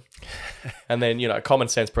Instagram. And then, common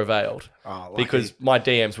sense prevailed. Oh, because my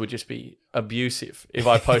DMs would just be abusive if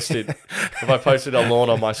I posted a lawn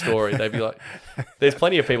on my story. They'd be like, there's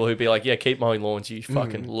plenty of people who'd be like, yeah, keep mowing lawns, you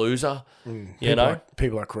fucking loser.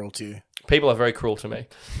 People are cruel to you. People are very cruel to me.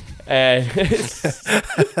 And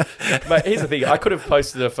mate, here's the thing. I could have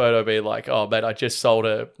posted a photo being like, oh, mate, I just sold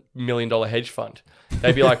 $1 million hedge fund.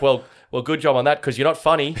 They'd be like, well, good job on that because you're not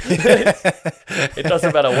funny. It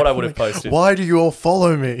doesn't matter what I would have posted. Why do you all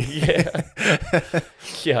follow me? Yeah.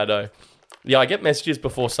 Yeah, I know. Yeah, I get messages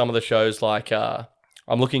before some of the shows like, I'm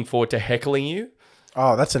looking forward to heckling you.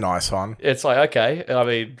 Oh, that's a nice one. It's like, okay. I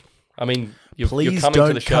mean, you're coming don't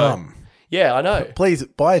to the show. Come. Yeah, I know. Please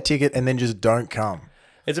buy a ticket and then just don't come.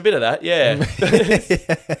 It's a bit of that, yeah.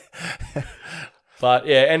 But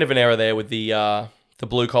yeah, end of an era there with the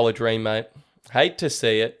blue collar dream, mate. Hate to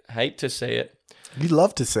see it. You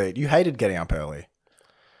love to see it. You hated getting up early.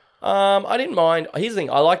 I didn't mind. Here's the thing.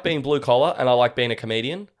 I like being blue collar and I like being a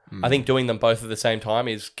comedian. I think doing them both at the same time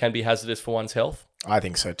can be hazardous for one's health. I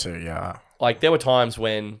think so too, yeah. Like there were times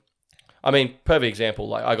when, perfect example,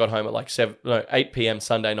 like I got home at like 8 p.m.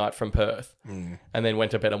 Sunday night from Perth and then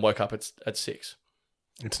went to bed and woke up at 6.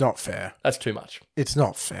 It's not fair. That's too much. It's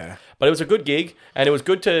not fair. But it was a good gig, and it was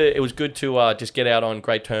good to just get out on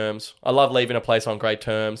great terms. I love leaving a place on great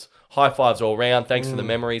terms. High fives all round. Thanks for the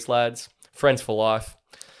memories, lads. Friends for life.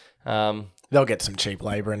 They'll get some cheap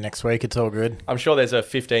labour in next week. It's all good. I'm sure there's a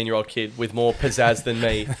 15-year-old kid with more pizzazz than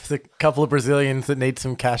me. There's a couple of Brazilians that need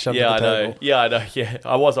some cash under the table. Yeah, I know. Yeah,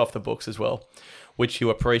 I was off the books as well, which you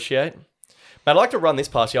appreciate. But I'd like to run this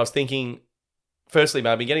past you. I was thinking, firstly,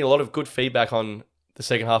 mate, I've been getting a lot of good feedback on the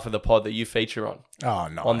second half of the pod that you feature on. Oh,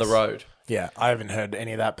 nice. On the road. Yeah, I haven't heard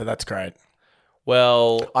any of that, but that's great.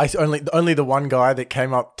 Well, only the one guy that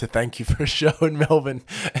came up to thank you for a show in Melbourne,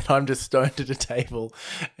 and I'm just stoned at a table,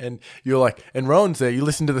 and you're like, and Rowan's there. You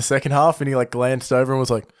listened to the second half, and he like glanced over and was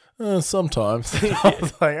like, sometimes. I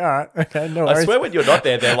was like, all right, okay, no worries. I swear when you're not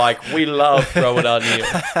there, they're like, we love Rowan O'Neill.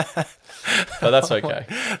 But that's okay.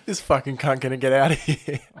 This fucking cunt gonna get out of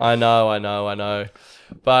here. I know.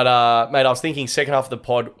 But, mate, I was thinking second half of the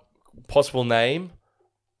pod, possible name,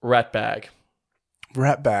 Rat Bag.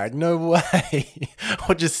 Rat Bag? No way.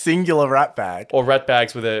 Or just singular Rat Bag. Or Rat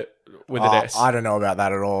Bags with an S. I don't know about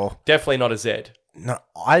that at all. Definitely not a Z. No,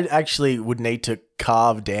 I actually would need to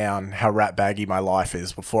carve down how rat baggy my life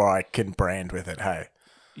is before I can brand with it, hey.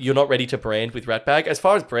 You're not ready to brand with Rat Bag? As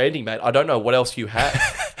far as branding, mate, I don't know what else you have.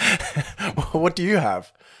 What do you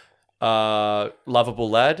have? Lovable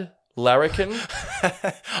lad. Larrikin?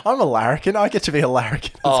 I'm a larrikin. I get to be a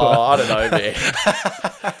larrikin as well. I don't know, man.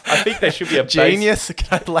 I think there should be a genius.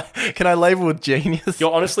 Can I label with genius?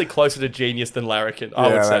 You're honestly closer to genius than larrikin,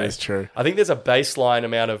 I would say. That is true. I think there's a baseline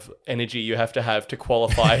amount of energy you have to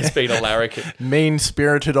qualify as being a larrikin.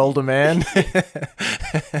 Mean-spirited older man.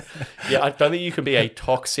 Yeah, I don't think you can be a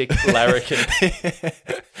toxic larrikin.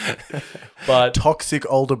 But toxic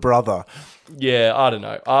older brother. Yeah, I don't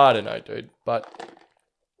know, dude. But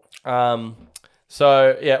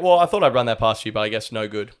so yeah, well, I thought I'd run that past you, but I guess no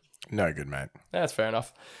good. No good, mate. That's fair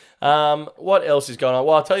enough. What else is going on?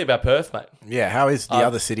 Well, I'll tell you about Perth, mate. Yeah, how is the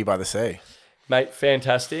other city by the sea? Mate,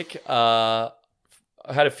 fantastic. I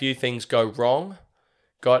had a few things go wrong.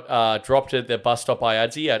 Got dropped at the bus stop by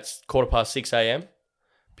Adzi at 6:15 a.m.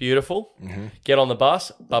 Beautiful. Mm-hmm. Get on the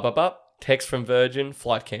bus. Text from Virgin.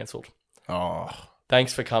 Flight cancelled. Oh.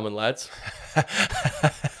 Thanks for coming, lads.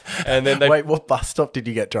 And then wait, what bus stop did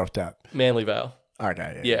you get dropped at? Manly Vale.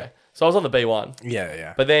 Okay. Yeah. So I was on the B1.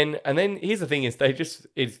 Yeah. But then here's the thing is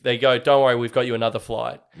they go, don't worry, we've got you another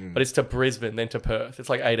flight. But it's to Brisbane, then to Perth. It's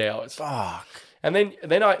like 8 hours. Fuck. And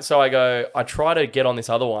then I try to get on this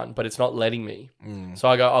other one, but it's not letting me. So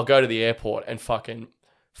I go, I'll go to the airport and fucking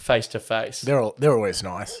face to face. They're always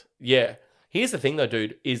nice. Yeah. Here's the thing though,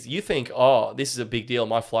 dude, is you think, oh, this is a big deal.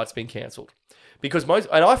 My flight's been cancelled. Because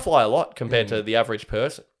and I fly a lot compared to the average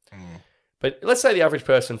person. But let's say the average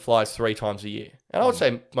person flies 3 times a year. And I would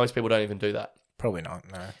say most people don't even do that. Probably not,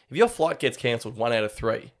 no. If your flight gets cancelled 1 out of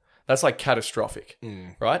 3, that's like catastrophic,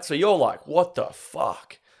 right? So you're like, what the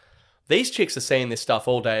fuck? These chicks are seeing this stuff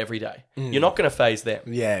all day, every day. You're not going to phase them.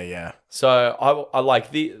 Yeah. So I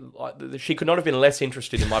like she could not have been less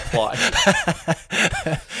interested in my plight.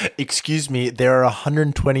 Excuse me, there are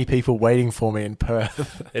 120 people waiting for me in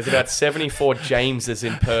Perth. There's about 74 Jameses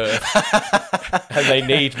in Perth, and they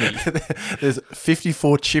need me. There's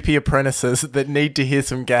 54 chippy apprentices that need to hear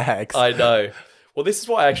some gags. I know. Well, this is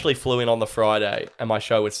why I actually flew in on the Friday, and my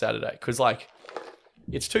show was Saturday, because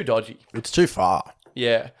it's too dodgy. It's too far.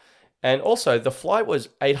 Yeah. And also, the flight was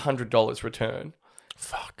 $800 return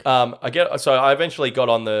Fuck. So I eventually got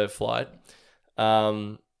on the flight.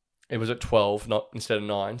 It was at 12, not instead of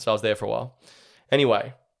 9, so I was there for a while.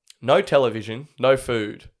 Anyway, no television, no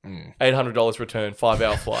food, $800 return,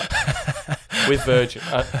 5-hour flight with Virgin.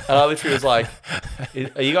 And I literally was like,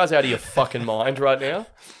 are you guys out of your fucking mind right now?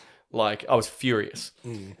 Like, I was furious.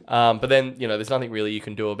 But then, there's nothing really you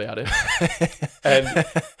can do about it. And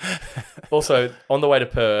also, on the way to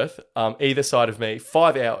Perth, either side of me,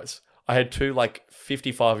 5 hours, I had two,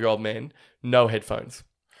 55-year-old men, no headphones.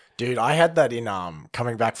 Dude, I had that in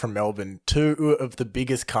coming back from Melbourne. Two of the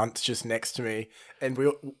biggest cunts just next to me, and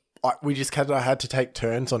we just had to take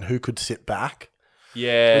turns on who could sit back.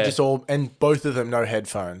 Yeah. We just and both of them no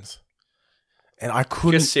headphones. And I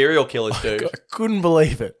couldn't... Just serial killers, dude. I couldn't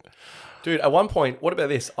believe it. Dude, at one point, what about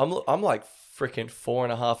this? I'm like freaking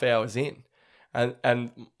 4.5 hours in,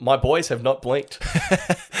 and my boys have not blinked.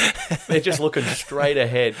 They're just looking straight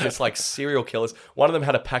ahead, just like serial killers. One of them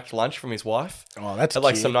had a packed lunch from his wife. Oh, that's had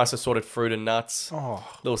cute. Some nice assorted fruit and nuts. Oh.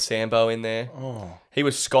 Little Sambo in there. Oh. He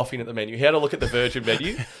was scoffing at the menu. He had a look at the Virgin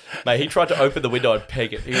menu. Mate, he tried to open the window and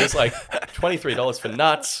peg it. He was like, $23 for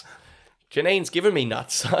nuts. Janine's giving me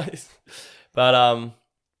nuts. But,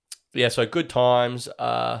 yeah, so good times.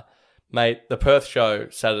 Mate, the Perth show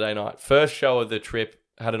Saturday night. First show of the trip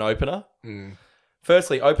had an opener.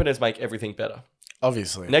 Firstly, openers make everything better.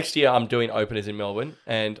 Obviously. Next year, I'm doing openers in Melbourne,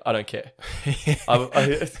 and I don't care.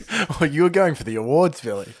 Well, you were going for the awards,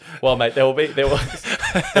 Billy. Well, mate, there will be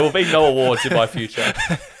no awards in my future.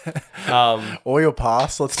 Or your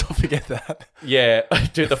past. Let's not forget that. Yeah,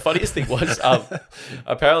 dude. The funniest thing was,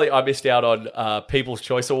 apparently, I missed out on People's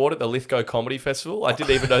Choice Award at the Lithgow Comedy Festival. I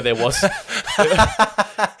didn't even know there was.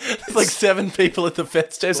 There's like 7 people at the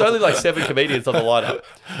festival. There's only like 7 comedians on the lineup,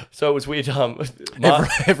 so it was weird.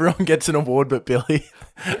 Everyone gets an award, but Billy.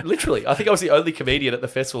 Literally, I think I was the only comedian at the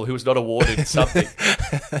festival who was not awarded something.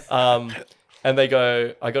 And I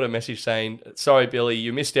got a message saying, "Sorry, Billy,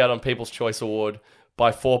 you missed out on People's Choice Award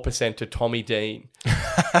by 4% to Tommy Dean."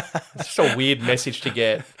 It's just a weird message to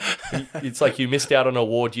get. It's like you missed out on an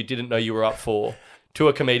award you didn't know you were up for, to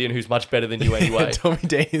a comedian who's much better than you anyway. Tommy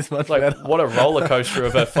Dean is much like, better. What a roller coaster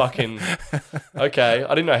of a fucking... Okay, I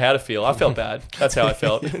didn't know how to feel. I felt bad. That's how I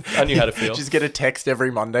felt. I knew how to feel. Just get a text every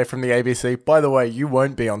Monday from the ABC. By the way, you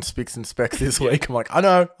won't be on Spicks and Specs this week. I'm like, I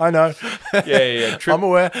know. Yeah. I'm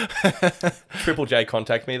aware. Triple J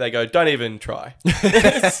contact me. They go, don't even try.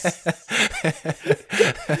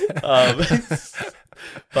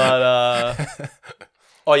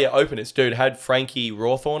 Oh yeah, openers. Dude, had Frankie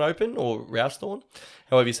Rawthorne open, or Rousthorne,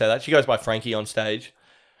 however you say that. She goes by Frankie on stage.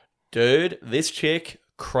 Dude, this chick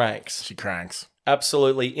cranks. She cranks.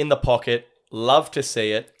 Absolutely in the pocket. Love to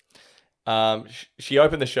see it. She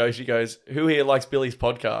opened the show. She goes, "Who here likes Billy's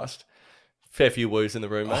podcast?" Fair few woos in the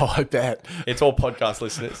room, mate. Oh, I bet. It's all podcast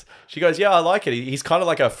listeners. She goes, "Yeah, I like it. He's kind of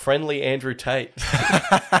like a friendly Andrew Tate."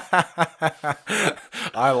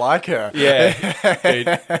 I like her. Yeah,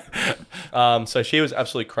 dude. So she was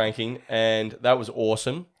absolutely cranking, and that was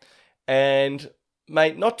awesome. And,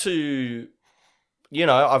 mate, not to...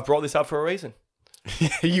 I've brought this up for a reason.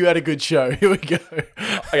 You had a good show. Here we go.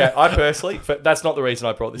 Okay, I personally... That's not the reason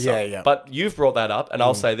I brought this up. Yeah. But you've brought that up, and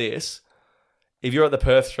I'll say this. If you're at the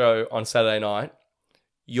Perth show on Saturday night,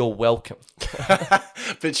 you're welcome.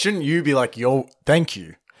 But shouldn't you be like, thank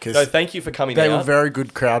you? No, thank you for coming out. They were very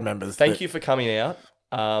good crowd members. Thank you for coming out.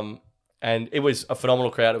 And it was a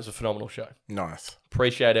phenomenal crowd. It was a phenomenal show. Nice.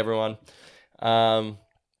 Appreciate everyone.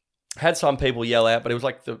 Had some people yell out, but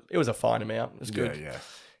it was a fine amount. It was good. Yeah.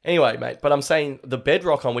 Anyway, mate, but I'm saying the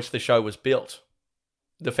bedrock on which the show was built,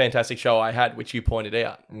 the fantastic show I had, which you pointed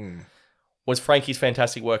out, was Frankie's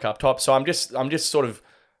fantastic work up top. So I'm just sort of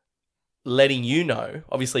letting you know,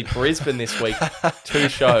 obviously Brisbane this week, 2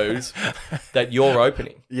 shows that you're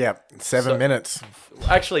opening. Yeah, 7 minutes.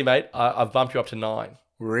 Actually, mate, I've bumped you up to 9.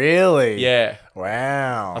 Really? Yeah.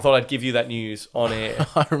 Wow. I thought I'd give you that news on air.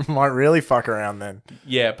 I might really fuck around then.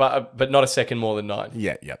 Yeah, but not a second more than 9.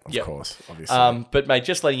 Yeah, of course, obviously. But mate,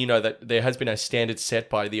 just letting you know that there has been a standard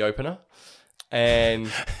set by the opener,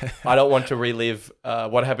 and I don't want to relive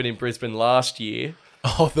what happened in Brisbane last year.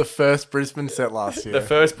 Oh, the first Brisbane set last year. The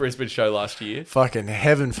first Brisbane show last year. Fucking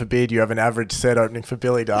heaven forbid you have an average set opening for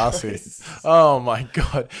Billy Darcy. Oh my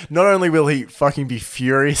God. Not only will he fucking be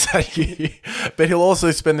furious at you, but he'll also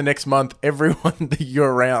spend the next month, everyone that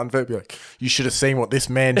you're around, they'll be like, you should have seen what this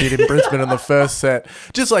man did in Brisbane on the first set.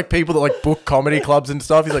 Just like people that like book comedy clubs and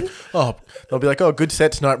stuff. He's like, they'll be like, good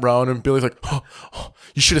set tonight, Rowan. And Billy's like,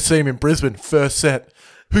 you should have seen him in Brisbane, first set.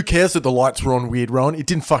 Who cares that the lights were on weird, Ron? It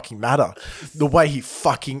didn't fucking matter. The way he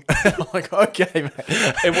fucking... I'm like, okay, mate.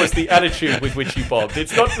 It was the attitude with which you bombed.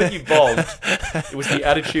 It's not that you bombed. It was the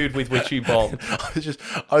attitude with which you bombed.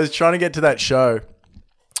 I was trying to get to that show.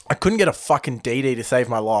 I couldn't get a fucking DD to save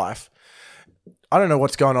my life. I don't know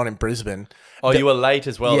what's going on in Brisbane. Oh, you were late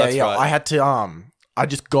as well. That's right. I had to, I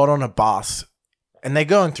just got on a bus and they're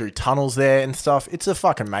going through tunnels there and stuff. It's a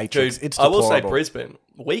fucking matrix. Dude, it's I deplorable. will say Brisbane,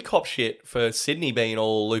 we cop shit for Sydney being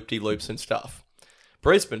all loop-de-loops and stuff.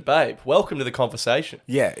 Brisbane, babe, welcome to the conversation.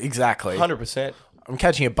 Yeah, exactly. 100%. I'm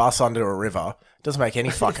catching a bus under a river. It doesn't make any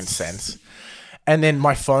fucking sense. And then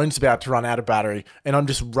my phone's about to run out of battery and I'm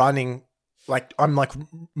just running... Like, I'm like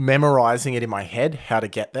memorizing it in my head how to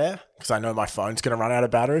get there because I know my phone's going to run out of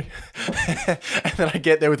battery. And then I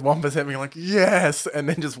get there with 1% being like, yes. And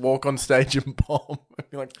then just walk on stage and bomb. And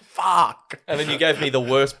be like, fuck. And then you gave me the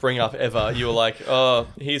worst bring up ever. You were like, oh,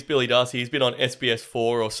 here's Billy Darcy. He's been on SBS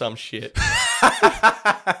 4 or some shit.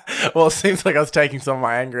 Well, it seems like I was taking some of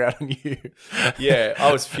my anger out on you. Yeah,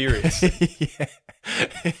 I was furious. Yeah.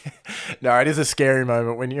 No, it is a scary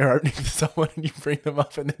moment when you're opening for someone and you bring them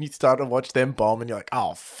up and then you start to watch them bomb and you're like,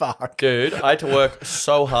 oh, fuck. Dude, I had to work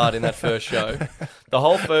so hard in that first show.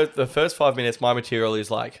 The first 5 minutes, my material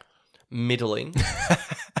is like middling.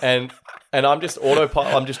 And I'm just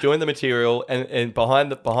I'm just doing the material and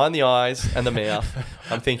behind the eyes and the mouth,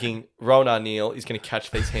 I'm thinking, Rowan O'Neill is going to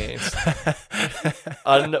catch these hands.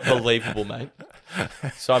 Unbelievable, mate.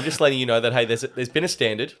 So I'm just letting you know that, hey, there's been a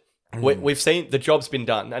standard. We've seen the job's been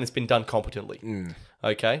done and it's been done competently.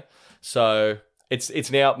 Okay, so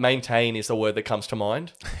it's now maintain is the word that comes to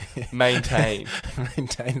mind. Maintain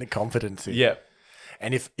The competency. Yeah.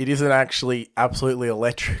 And if it isn't actually absolutely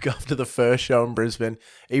electric after the first show in Brisbane,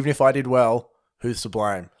 even if I did well, who's to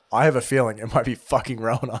blame? I have a feeling it might be fucking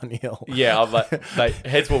Rowan O'Neill. Yeah, I'm like, mate,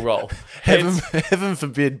 heads will roll. Heaven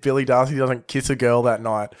forbid Billy Darcy doesn't kiss a girl that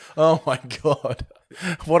night. Oh my God.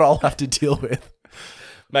 What I'll have to deal with.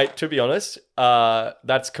 Mate, to be honest,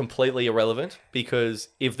 that's completely irrelevant because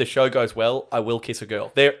if the show goes well, I will kiss a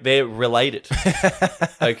girl. They're related.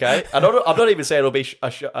 Okay? I'm not even saying it'll be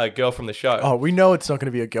a girl from the show. Oh, we know it's not going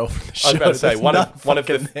to be a girl from the show. I was about to say There's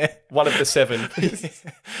one of the 7.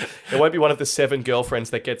 It won't be one of the 7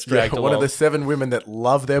 girlfriends that gets dragged along. One of the 7 women that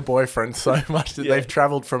love their boyfriend so much that they've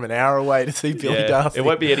travelled from an hour away to see Billy Darcy. It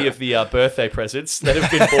won't be any of the birthday presents that have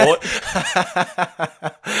been bought.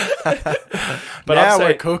 But now I'm saying,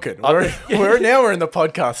 we're cooking. We're in the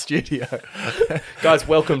podcast studio. Guys,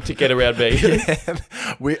 welcome to Get Around Me. Yeah,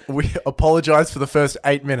 we apologise for the first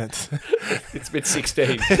 8 minutes. It's been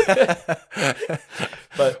 16.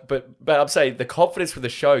 But I'm saying the confidence for the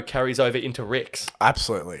show carries over into Rick's.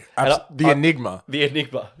 Absolutely. The enigma. The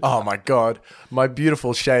enigma. Oh my God. My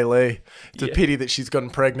beautiful Shaylee. It's a pity that she's gotten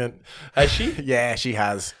pregnant. Has she? Yeah, she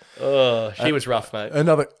has. Oh, she was rough, mate.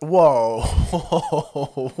 Whoa.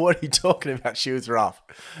 What are you talking about? She was rough.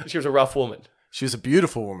 She was a rough woman. She was a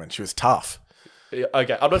beautiful woman. She was tough.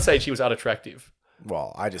 Okay, I'm not saying she was unattractive.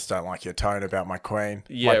 Well, I just don't like your tone about my queen.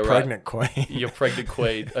 Yeah, my right. pregnant queen. Your pregnant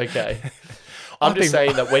queen. Okay. I'm just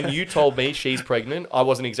saying that when you told me she's pregnant, I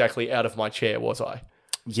wasn't exactly out of my chair, was I?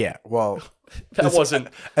 Yeah, well... That wasn't...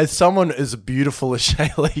 As someone as beautiful as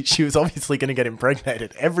Shaylee, she was obviously going to get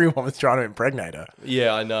impregnated. Everyone was trying to impregnate her.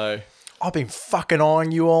 Yeah, I know. I've been fucking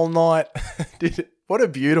eyeing you all night. What a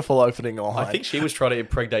beautiful opening line. I think she was trying to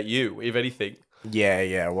impregnate you, if anything.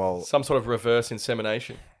 Yeah, well... Some sort of reverse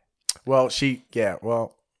insemination. Well,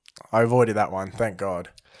 I avoided that one, thank God.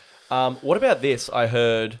 What about this? I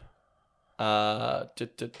heard... what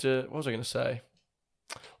was I going to say?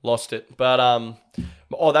 Lost it. But,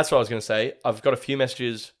 that's what I was going to say. I've got a few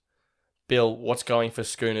messages. Bill, what's going for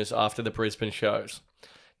Schooners after the Brisbane shows?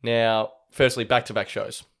 Now, firstly, back-to-back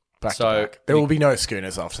shows. Back to back. There will be no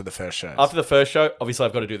Schooners after the first show. After the first show, obviously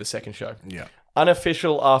I've got to do the second show. Yeah.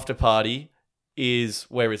 Unofficial after party is,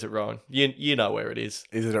 where is it, Rowan? You know where it is.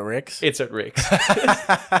 Is it at Rick's? It's at Rick's.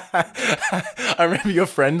 I remember your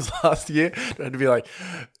friends last year had to be like,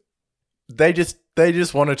 they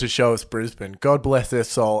just wanted to show us Brisbane. God bless their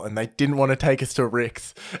soul. And they didn't want to take us to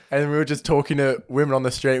Rick's. And we were just talking to women on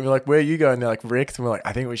the street. And we're like, where are you going? And they're like, Rick's. And we're like,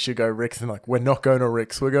 I think we should go Rick's. And like, we're not going to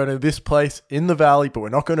Rick's. We're going to this place in the valley, but we're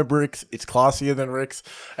not going to Rick's. It's classier than Rick's.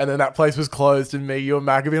 And then that place was closed. And me, you and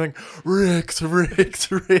Mac would be like, Rick's.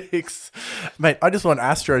 Mate, I just want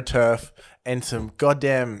AstroTurf and some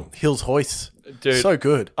goddamn Hills hoists. Dude, so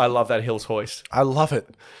good. I love that Hills hoist. I love it.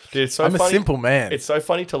 Dude, it's so I'm funny. a simple man. It's so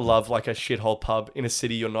funny to love like a shithole pub in a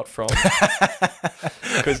city you're not from.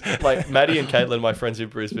 Because like Maddie and Caitlin, my friends in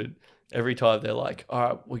Brisbane, Every time they're like, all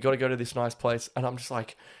right, we got to go to this nice place. And I'm just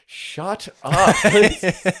like, shut up.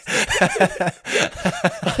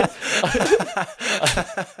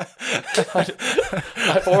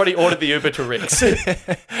 I've already ordered the Uber to Rick's.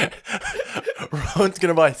 Ron's going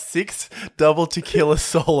to buy 6 double tequila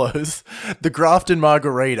solos. The Grafton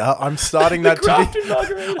Margarita. I'm starting that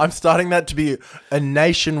I'm starting that to be a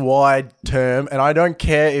nationwide term. And I don't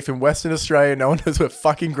care if in Western Australia no one knows where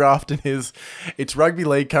fucking Grafton is. It's rugby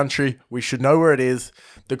league country. We should know where it is.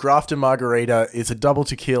 The Grafton Margarita is a double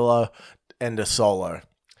tequila and a solo.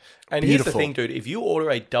 And Beautiful. Here's the thing, dude. If you order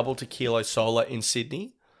a double tequila solo in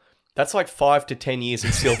Sydney, that's like 5 to 10 years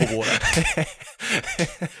in silver water.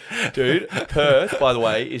 Dude, Perth, by the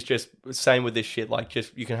way, is just same with this shit. Like,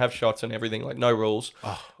 just you can have shots and everything, like no rules.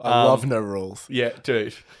 Oh, I love no rules. Yeah,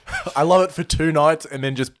 dude. I love it for 2 nights and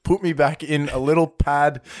then just put me back in a little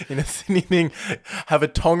pad in a Sydney thing, have a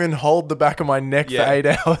Tongan hold the back of my neck for 8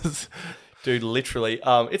 hours. Dude, literally.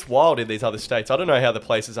 It's wild in these other states. I don't know how the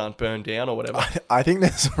places aren't burned down or whatever. I think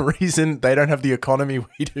there's a reason they don't have the economy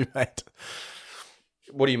we do, mate.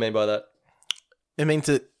 What do you mean by that? It means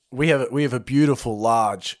that we have a beautiful,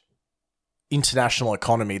 large international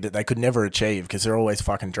economy that they could never achieve because they're always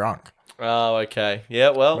fucking drunk. Oh, okay. Yeah,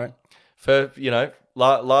 well, Right.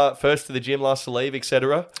 first to the gym, last to leave,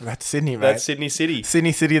 etc. That's Sydney, mate. That's Sydney City.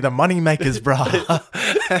 Sydney City are the money makers,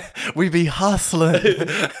 brah. We be hustling.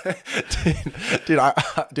 dude,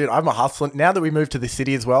 I'm a hustler. Now that we moved to the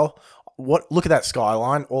city as well, look at that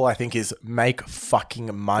skyline. All I think is make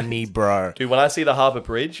fucking money, bro. Dude, when I see the Harbour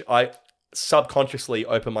Bridge, I subconsciously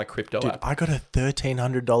open my crypto Dude, app. I got a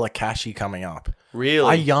 $1,300 cashy coming up. Really?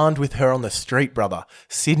 I yarned with her on the street, brother.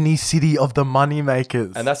 Sydney City of the money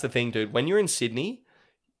makers. And that's the thing, dude. When you're in Sydney,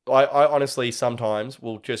 I honestly sometimes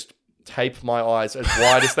will just tape my eyes as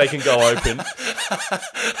wide as they can go open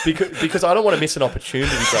because I don't want to miss an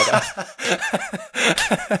opportunity, brother.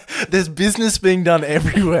 There's business being done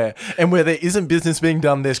everywhere. And where there isn't business being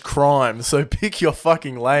done, there's crime. So pick your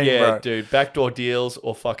fucking lane, Yeah, bro. dude. Backdoor deals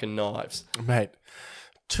or fucking knives. Mate,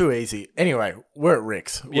 too easy. Anyway, we're at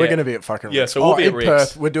Rick's. Yeah. We're going to be at fucking Rick's. Yeah, so we'll be at in Rick's.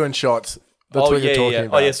 Perth, we're doing shots. That's what you're talking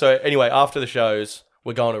about. Oh, yeah. So anyway, after the shows,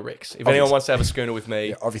 we're going to Rick's. If anyone wants to have a schooner with me.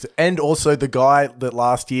 Yeah, obviously. And also the guy that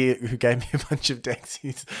last year who gave me a bunch of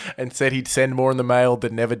Dexies and said he'd send more in the mail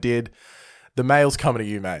that never did. The mail's coming to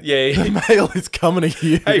you, mate. Yeah. The mail is coming to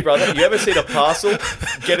you. Hey, brother, you ever seen a parcel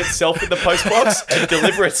get itself in the post box and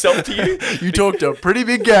deliver itself to you? You talked a pretty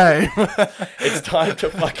big game. It's time to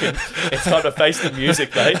face the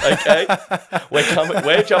music, mate, okay?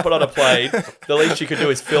 We're jumping on a plane. The least you can do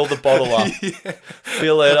is fill the bottle up. Yeah.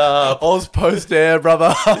 Fill it up. Oz Post Air,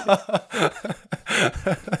 brother.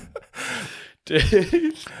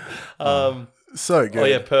 Dude. So good. Oh,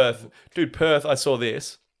 yeah, Perth. Dude, Perth, I saw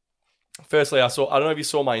this. Firstly, I don't know if you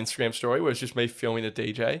saw my Instagram story where it's just me filming the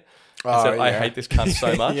DJ. I said, I hate this cunt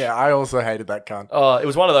so much. Yeah, I also hated that cunt. Oh, it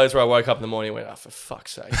was one of those where I woke up in the morning and went, oh, for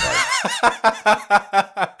fuck's sake.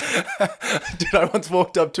 Dude, I once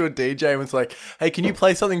walked up to a DJ and was like, hey, can you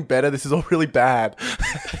play something better? This is all really bad.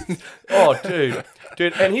 Oh, dude.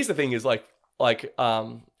 And here's the thing is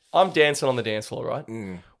I'm dancing on the dance floor, right?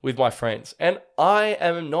 With my friends. And I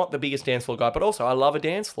am not the biggest dance floor guy, but also I love a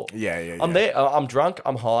dance floor. Yeah. I'm there. I'm drunk.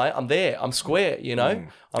 I'm high. I'm there. I'm square, you know?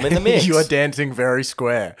 I'm in the mix. You are dancing very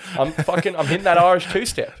square. I'm hitting that Irish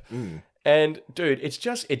two-step. And, dude, it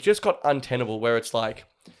just got untenable where it's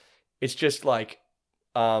just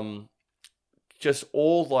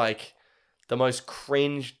all like the most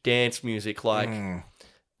cringe dance music,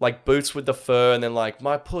 like Boots with the Fur and then like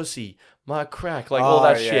My Pussy, My Crack, like all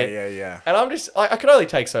that shit. Yeah. And I'm just, I can only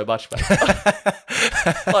take so much, man.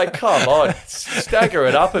 Like, come on, stagger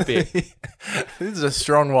it up a bit. This is a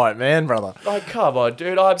strong white man, brother. Like, come on,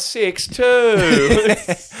 dude, I'm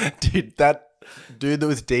 6'2". Dude, that dude that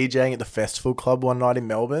was DJing at the Festival Club one night in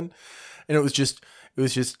Melbourne, and it was just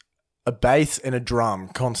a bass and a drum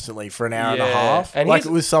constantly for an hour and a half. And like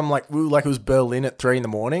it was like it was Berlin at 3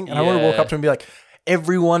 a.m. And I want to walk up to him and be like,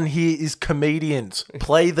 everyone here is comedians.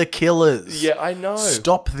 Play the Killers. Yeah, I know.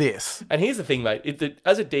 Stop this. And here's the thing, mate.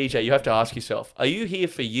 As a DJ, you have to ask yourself, are you here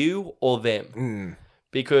for you or them?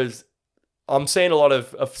 Because I'm seeing a lot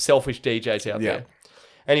of selfish DJs out there.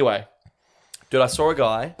 Anyway, dude, I saw a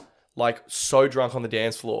guy like so drunk on the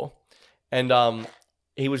dance floor. And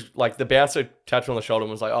he was like, the bouncer tapped him on the shoulder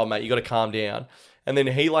and was like, oh, mate, you got to calm down. And then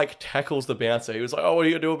he like tackles the bouncer. He was like, oh, what are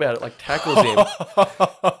you going to do about it? Like tackles him.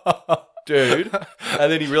 Dude.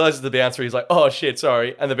 And then he realizes the bouncer. He's like, oh, shit,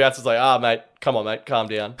 sorry. And the bouncer's like, mate, come on, mate, calm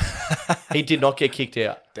down. He did not get kicked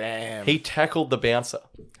out. Damn. He tackled the bouncer.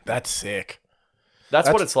 That's sick. That's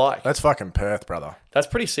what it's like. That's fucking Perth, brother. That's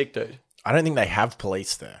pretty sick, dude. I don't think they have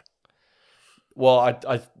police there. Well,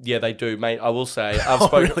 yeah, they do, mate. I will say. I've Oh,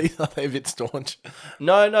 spoken. really? Are they a bit staunch?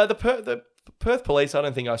 No, the Perth police. I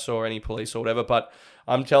don't think I saw any police or whatever. But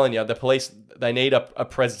I'm telling you, the police, they need a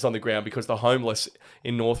presence on the ground because the homeless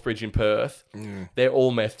in Northbridge in Perth, they're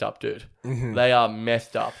all methed up, dude. They are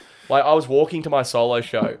methed up. Like, I was walking to my solo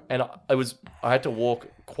show, and I had to walk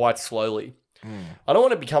quite slowly. I don't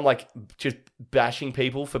want to become like just bashing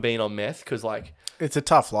people for being on meth because like It's a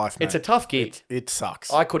tough life, mate. it's a tough gig. It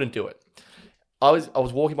sucks. I couldn't do it. I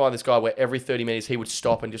was walking by this guy where every 30 minutes he would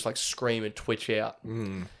stop and just like scream and twitch out.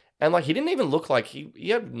 And like he didn't even look like he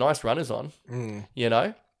had nice runners on, you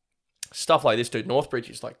know? Stuff like this, dude. Northbridge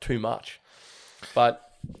is like too much. But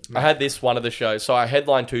I had this one of the shows. So I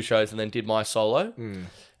headlined 2 shows and then did my solo.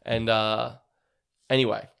 And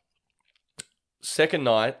anyway, second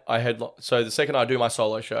night so the second night I do my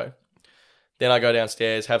solo show. Then I go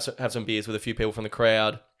downstairs, have some beers with a few people from the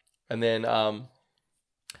crowd, and then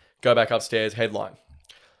go back upstairs, headline.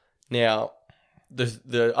 Now,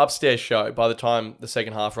 the upstairs show, by the time the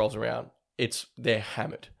second half rolls around, they're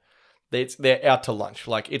hammered. They're out to lunch.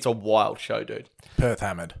 Like, it's a wild show, dude. Perth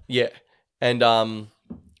hammered. Yeah. And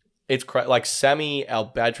it's like Sammy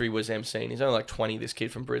Al-Badri was emceeing. He's only like 20, this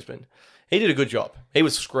kid from Brisbane. He did a good job. He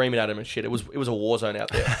was screaming at him and shit. It was a war zone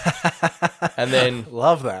out there. And then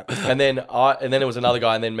Love that. and then it was another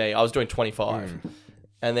guy and then me. I was doing 25.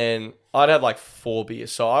 And then I'd had like 4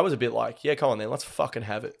 beers. So I was a bit like, yeah, come on then, let's fucking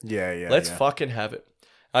have it. Yeah. Let's fucking have it.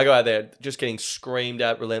 I go out there just getting screamed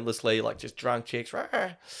at relentlessly, like just drunk chicks.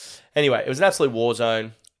 Anyway, it was an absolute war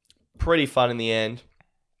zone. Pretty fun in the end.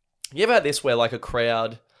 You ever had this where like the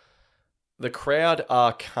crowd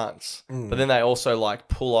are cunts, but then they also like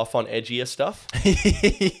pull off on edgier stuff?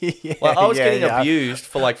 Like, I was getting abused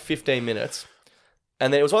for like 15 minutes.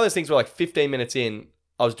 And then it was one of those things where like 15 minutes in,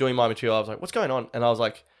 I was doing my material. I was like, what's going on? And I was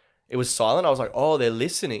like, it was silent. I was like, oh, they're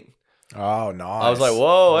listening. Oh, nice. I was like,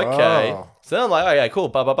 whoa, okay. Oh. So then I'm like, okay,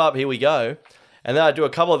 cool. Here we go. And then I do a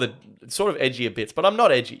couple of the sort of edgier bits, but I'm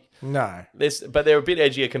not edgy. No. But they're a bit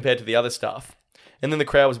edgier compared to the other stuff. And then the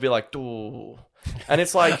crowd was a bit like, ooh. And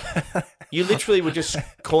it's like, you literally were just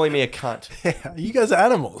calling me a cunt. Yeah, you guys are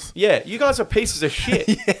animals. Yeah, you guys are pieces of shit.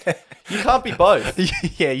 You can't be both.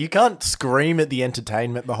 Yeah, you can't scream at the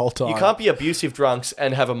entertainment the whole time. You can't be abusive drunks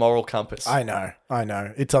and have a moral compass. I know.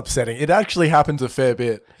 It's upsetting. It actually happens a fair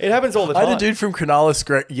bit. It happens all the time. I had a dude from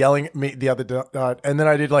Cronulla yelling at me the other night, and then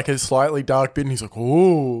I did like a slightly dark bit, and he's like,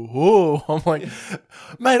 "Ooh." I'm like,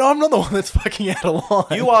 mate, I'm not the one that's fucking out of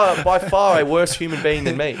line. You are by far a worse human being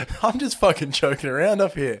than me. I'm just fucking joking around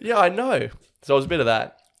up here. Yeah, I know. So it was a bit of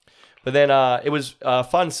that. But then it was a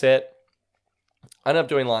fun set. I ended up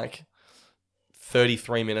doing like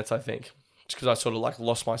 33 minutes, I think. Just because I sort of like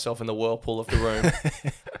lost myself in the whirlpool of the room.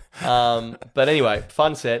 But anyway,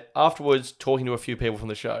 fun set. Afterwards, talking to a few people from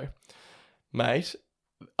the show. Mate,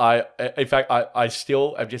 I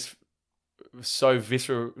still am just so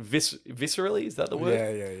viscerally, is that the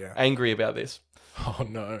word? Yeah. Angry about this. Oh,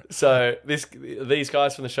 no. So these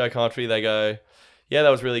guys from the show commentary, they go, yeah, that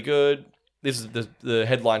was really good. This is the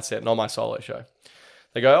headline set, not my solo show.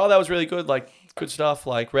 They go, oh, that was really good. Like, good stuff.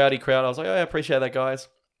 Like, rowdy crowd. I was like, oh, yeah, I appreciate that, guys.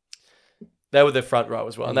 They were the front row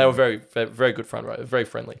as well. And they were very, very good front row. Very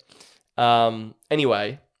friendly.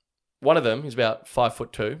 Anyway, one of them is about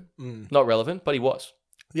 5'2". Not relevant, but he was.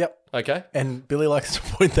 Yep. Okay. And Billy likes to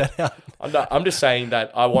point that out. I'm just saying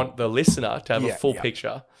that I want the listener to have a full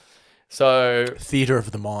picture. So Theatre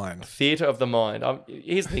of the mind. Theatre of the mind.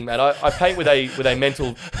 Here's the thing, man. I paint with a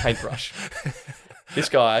mental paintbrush. This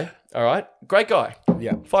guy, all right, great guy.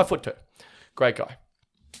 Yeah. 5'2". Great guy.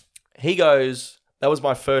 He goes, that was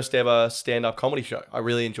my first ever stand-up comedy show. I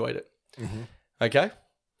really enjoyed it. Okay?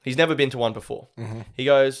 He's never been to one before. He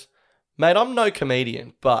goes, mate, I'm no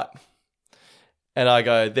comedian, but... And I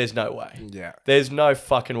go, there's no way. Yeah. There's no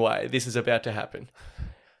fucking way this is about to happen.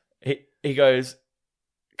 He goes,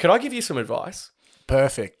 can I give you some advice?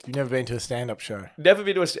 Perfect. You've never been to a stand-up show. Never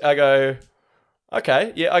been to a... I go,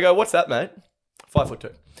 okay. Yeah. I go, what's that, mate?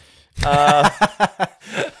 5'2".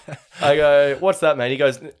 I go, what's that, mate? He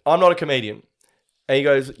goes, I'm not a comedian. And he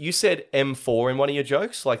goes, you said M4 in one of your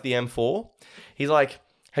jokes, like the M4. He's like,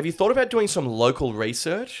 have you thought about doing some local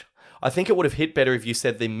research? I think it would have hit better if you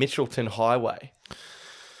said the Mitchelton Highway.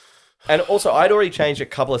 And also, I'd already changed a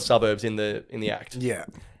couple of suburbs in the act. Yeah.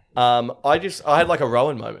 I had like a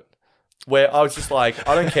Rowan moment where I was just like,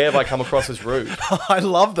 I don't care if I come across as rude. I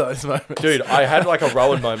love those moments. Dude, I had like a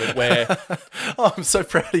Rowan moment where... Oh, I'm so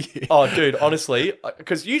proud of you. Oh, dude, honestly,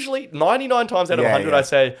 because usually 99 times out of 100 I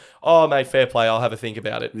say, oh, mate, fair play, I'll have a think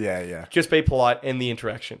about it. Yeah. Just be polite, end the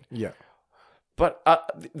interaction. Yeah. But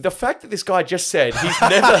the fact that this guy just said he's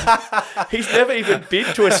never even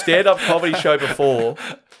been to a stand-up comedy show before.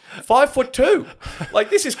 5'2". Like,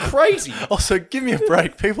 this is crazy. Also, give me a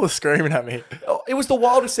break. People are screaming at me. It was the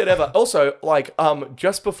wildest set ever. Also, like,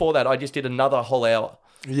 just before that, I just did another whole hour.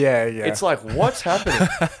 Yeah. It's like, what's happening?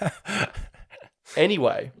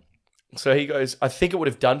 Anyway, so he goes, I think it would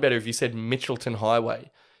have done better if you said Mitchelton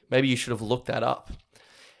Highway. Maybe you should have looked that up.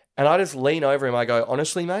 And I just lean over him. I go,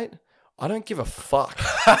 honestly, mate, I don't give a fuck.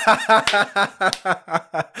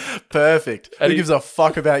 Perfect. Who gives a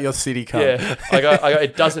fuck about your city card? Yeah. I go,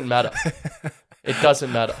 it doesn't matter. It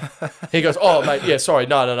doesn't matter. He goes, oh, mate, yeah, sorry.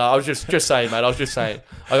 No. I was just saying, mate. I was just saying.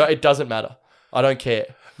 I go, it doesn't matter. I don't care.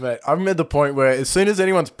 Mate, I'm at the point where as soon as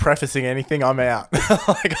anyone's prefacing anything, I'm out.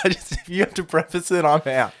 If you have to preface it, I'm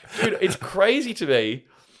out. Dude, it's crazy to me.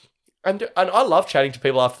 And I love chatting to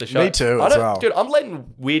people after the show. Me too, as well. Dude, I'm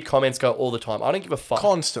letting weird comments go all the time. I don't give a fuck.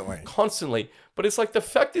 Constantly. But it's like the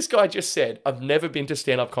fact this guy just said, I've never been to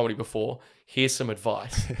stand-up comedy before. Here's some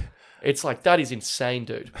advice. It's like, that is insane,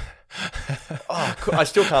 dude. Oh, I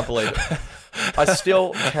still can't believe it. I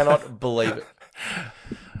still cannot believe it.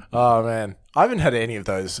 Oh, man. I haven't had any of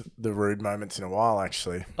the rude moments in a while,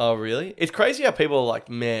 actually. Oh, really? It's crazy how people are like,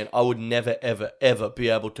 man, I would never, ever, ever be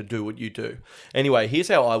able to do what you do. Anyway, here's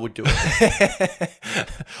how I would do it.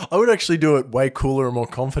 I would actually do it way cooler and more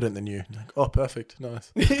confident than you. Like, oh, perfect.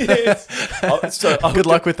 Nice. Yes. Good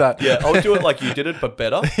luck with that. Yeah, I would do it like you did it, but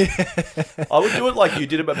better. I would do it like you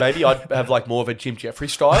did it, but maybe I'd have like more of a Jim Jeffrey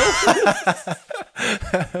style.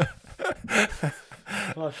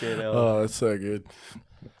 Fucking hell. Oh, that's so good.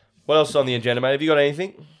 What else is on the agenda, mate? Have you got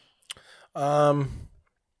anything?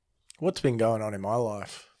 What's been going on in my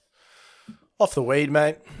life? Off the weed,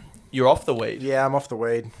 mate. You're off the weed? Yeah, I'm off the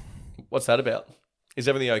weed. What's that about? Is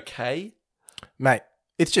everything okay? Mate,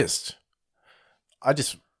 it's just... I've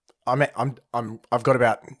got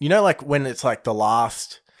about... You know, like when it's like the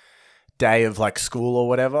last day of like school or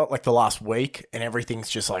whatever, like the last week, and everything's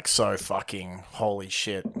just like so fucking holy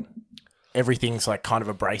shit. Everything's like kind of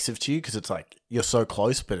abrasive to you because it's like you're so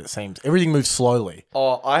close, but it seems everything moves slowly.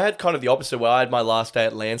 Oh, I had kind of the opposite where I had my last day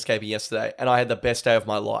at landscaping yesterday and I had the best day of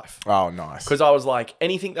my life. Oh, nice. Because I was like,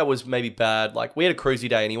 anything that was maybe bad, like we had a cruisy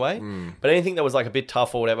day anyway, but anything that was like a bit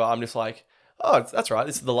tough or whatever, I'm just like, oh, that's right.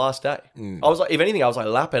 This is the last day. I was like, if anything, I was like,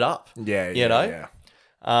 lap it up. Yeah, you know?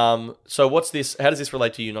 Yeah. So what's this? How does this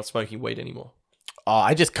relate to you not smoking weed anymore? Oh,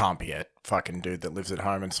 I just can't be a fucking dude that lives at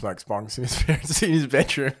home and smokes bongs in his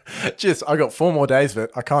bedroom. I got 4 more days of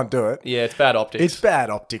it. I can't do it. Yeah, it's bad optics. It's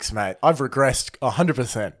bad optics, mate. I've regressed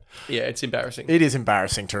 100%. Yeah, it's embarrassing. It is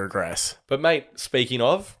embarrassing to regress. But mate, speaking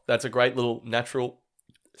of, that's a great little natural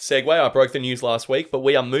segue. I broke the news last week, but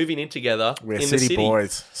we are moving in together. We're in city the city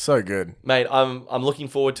boys. So good. Mate, I'm looking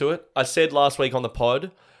forward to it. I said last week on the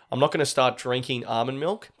pod, I'm not going to start drinking almond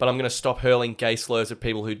milk, but I'm going to stop hurling gay slurs at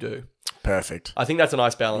people who do. Perfect. I think that's a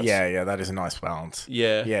nice balance. Yeah, that is a nice balance.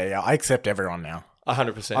 Yeah. Yeah. I accept everyone now.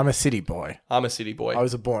 100%. I'm a city boy. I'm a city boy. I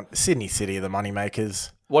was born Sydney City of the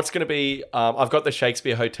moneymakers. What's going to be, I've got the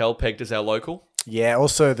Shakespeare Hotel pegged as our local. Yeah,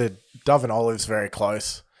 also the Dove and Olive's very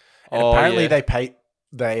close. And apparently they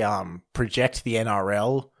project the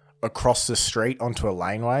NRL across the street onto a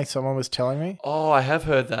laneway, someone was telling me. Oh, I have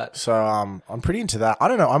heard that. So I'm pretty into that. I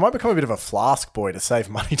don't know. I might become a bit of a Flask boy to save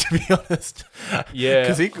money, to be honest. Yeah.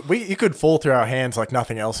 Because he could fall through our hands like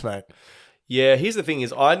nothing else, mate. Yeah, here's the thing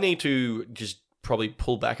is I need to just probably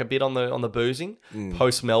pull back a bit on the boozing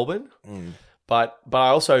post Melbourne. But I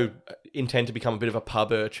also intend to become a bit of a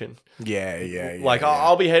pub urchin. Yeah. Like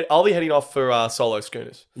I'll be heading off for solo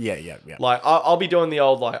schooners. Yeah. Like I'll be doing the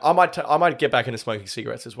old like I might get back into smoking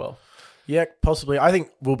cigarettes as well. Yeah, possibly. I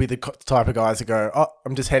think we'll be the type of guys that go, oh,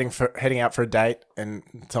 I'm just heading out for a date, and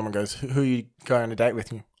someone goes, who are you going on a date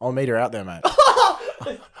with? I'll meet her out there, mate.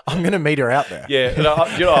 I'm going to meet her out there. Yeah. You know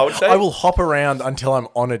what I would say? I will hop around until I'm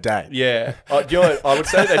on a date. Yeah. You know what I would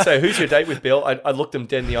say? They say, who's your date with, Bill? I look them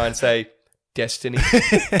dead in the eye and say, Destiny.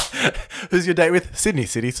 Who's your date with? Sydney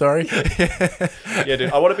City, sorry. Yeah,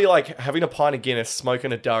 dude. I want to be like having a pint of Guinness,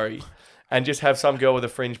 smoking a durry, and just have some girl with a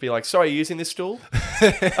fringe be like, sorry, are you using this stool?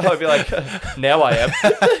 I'd be like, now I am.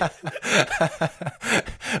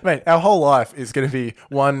 Mate, our whole life is going to be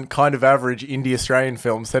one kind of average indie Australian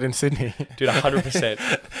film set in Sydney. Dude,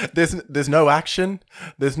 100%. There's no action.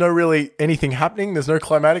 There's no really anything happening. There's no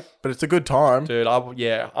climatic, but it's a good time. Dude,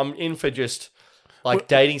 I'm in for just... like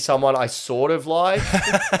dating someone I sort of like.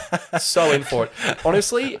 So in for it.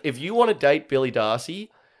 Honestly, if you want to date Billy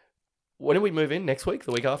Darcy, when do we move in? Next week?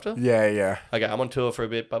 The week after? Yeah. Okay, I'm on tour for a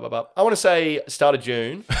bit. I want to say start of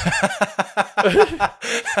June.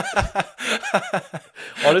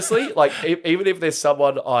 Honestly, like even if there's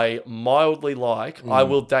someone I mildly like, I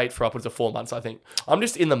will date for upwards of 4 months. I think I'm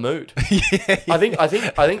just in the mood. I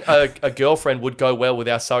think a girlfriend would go well with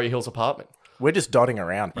our Surrey Hills apartment. We're just dotting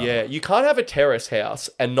around, bro. Yeah, you can't have a terrace house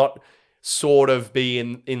and not sort of be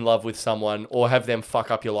in love with someone or have them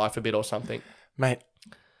fuck up your life a bit or something. Mate,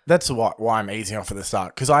 that's why I'm easing off at the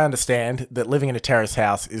start. Because I understand that living in a terrace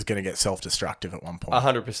house is going to get self-destructive at one point.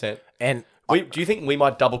 100%. And do you think we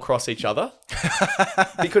might double cross each other?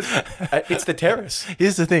 Because it's the terrace.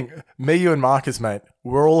 here's the thing. Me, you and Marcus, mate,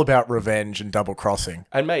 we're all about revenge and double crossing.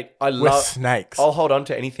 And mate, We're love snakes. I'll hold on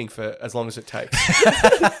to anything for as long as it takes.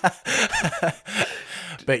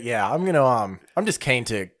 But yeah, I'm just keen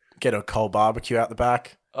to get a cold barbecue out the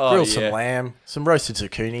back. Oh, Grill yeah. some lamb, some roasted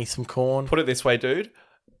zucchini, some corn. Put it this way, dude.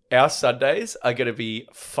 Our Sundays are going to be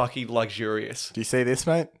fucking luxurious. Do you see this,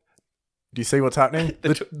 mate? Do you see what's happening?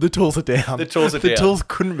 The tools are down. The tools are down. The tools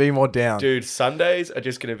couldn't be more down. Dude, Sundays are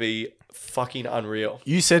just going to be fucking unreal.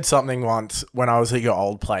 You said something once when I was at your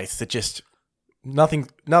old place that just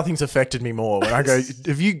nothing's affected me more. When I go,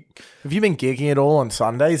 have you been gigging at all on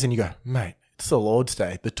Sundays? And you go, mate, it's the Lord's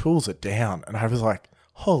Day. The tools are down. And I was like,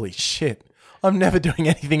 holy shit. I'm never doing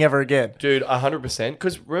anything ever again. Dude, 100%.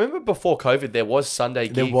 Because remember before COVID, there was Sunday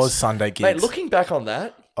gigs. There was Sunday gigs. Mate, looking back on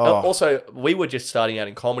that, also, we were just starting out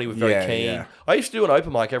in comedy. We were very keen. Yeah. I used to do an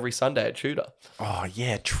open mic every Sunday at Tudor. Oh,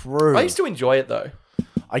 yeah, true. I used to enjoy it, though.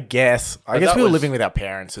 I guess we that were was- living with our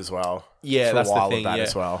parents as well. Yeah, for that's a while the thing. of that Yeah.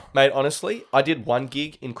 as well. Mate, honestly, I did one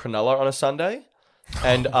gig in Cronulla on a Sunday.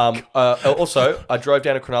 And also, I drove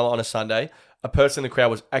down to Cronulla on a Sunday. A person in the crowd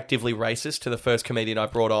was actively racist to the first comedian I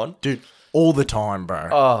brought on. Dude, all the time, bro.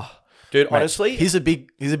 Oh, dude, Mate, honestly, here's a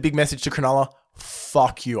big message to Cronulla.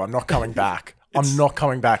 Fuck you. I'm not coming back. I'm not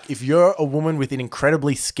coming back. If you're a woman with an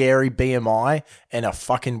incredibly scary BMI and a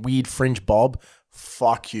fucking weird fringe bob,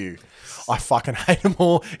 fuck you. I fucking hate them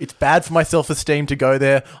all. It's bad for my self-esteem to go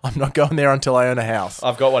there. I'm not going there until I own a house.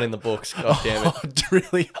 I've got one in the books. God damn it.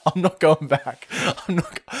 Really, I'm not going back.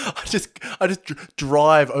 I just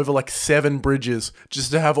drive over like 7 bridges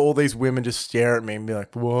just to have all these women just stare at me and be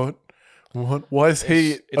like, what? Why is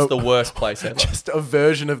he? It's the worst place ever. Just a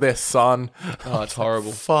version of their son. Oh, it's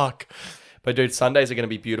horrible. Fuck. But dude, Sundays are going to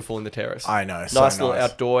be beautiful in the terrace. I know. Nice little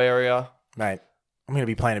outdoor area. Mate, I'm going to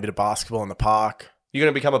be playing a bit of basketball in the park. You're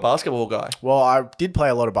going to become a basketball guy. Well, I did play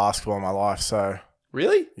a lot of basketball in my life, so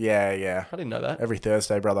Really? yeah. I didn't know that. Every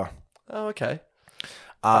Thursday, brother. Oh, okay.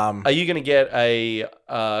 Are you going to get are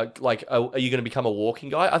you going to become a walking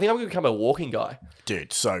guy? I think I'm going to become a walking guy.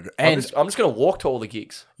 Dude, so good. I'm And just going to walk to all the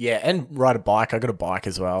gigs. yeah, and ride a bike. I got a bike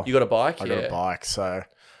as well. You got a bike? I got a bike, so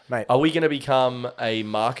mate. Are we going to become a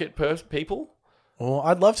market people? Well,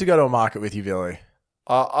 I'd love to go to a market with you, Billy.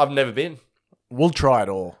 I've never been. We'll try it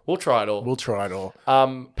all. We'll try it all.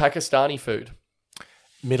 Pakistani food.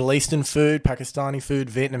 Middle Eastern food, Pakistani food,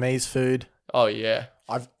 Vietnamese food. Oh, yeah.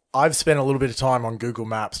 I've spent a little bit of time on Google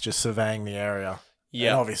Maps just surveying the area.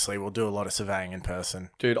 Yeah. And obviously, we'll do a lot of surveying in person.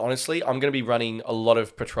 Dude, honestly, I'm going to be running a lot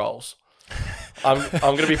of patrols. I'm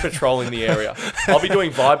going to be patrolling the area. I'll be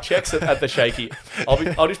doing vibe checks at the Shaky.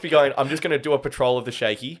 I'll just be going, I'm just going to do a patrol of the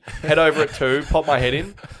Shaky, head over at 2, pop my head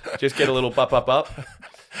in, just get a little up.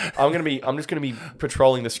 I'm just going to be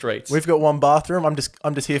patrolling the streets. We've got one bathroom. I'm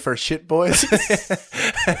just here for a shit, boys.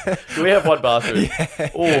 Do we have one bathroom?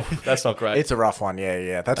 Yeah. Oh, that's not great. It's a rough one.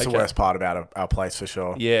 Yeah. That's the Okay. worst part about our place for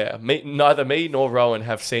sure. Yeah, neither me nor Rowan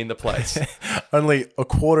have seen the place. Only a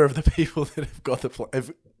quarter of the people that have got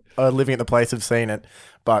are living at the place have seen it,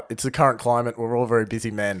 but it's the current climate. We're all very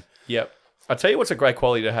busy men. Yep. I'll tell you what's a great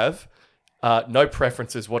quality to have. No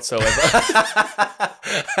preferences whatsoever.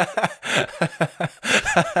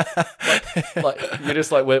 like you're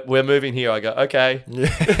just like, we're moving here. I go, okay.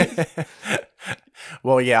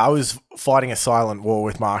 Well, yeah, I was fighting a silent war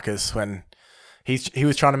with Marcus when he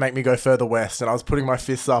was trying to make me go further west, and I was putting my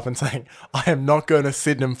fists up and saying, I am not going to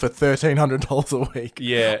Sydenham for $1,300 a week.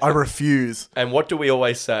 Yeah. I refuse. And what do we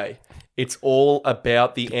always say? It's all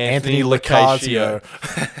about the Anthony Locasio.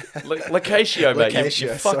 Locasio, mate. You Locasio,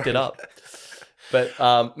 fucked sorry. it up.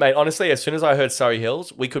 But, mate, honestly, as soon as I heard Surrey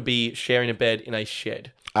Hills, we could be sharing a bed in a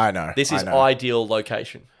shed. I know. This is I know. ideal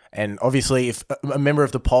location. And obviously, if a member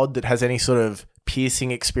of the pod that has any sort of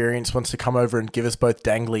piercing experience wants to come over and give us both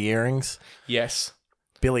dangly earrings, Yes.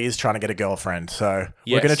 Billy is trying to get a girlfriend. So we're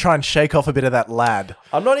Yes. going to try and shake off a bit of that lad.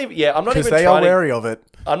 I'm not even Because even they trying are wary of it.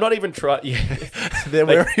 I'm not even trying. Yeah. They're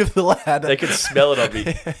wary of the lad. They can smell it on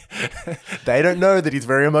me. They don't know that he's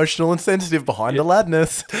very emotional and sensitive behind the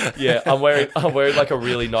ladness. Yeah, I'm wearing like a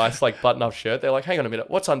really nice like button-up shirt. They're like, hang on a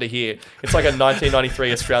minute, what's under here? It's like a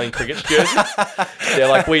 1993 Australian cricket jersey. They're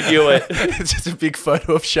like, we knew it. It's just a big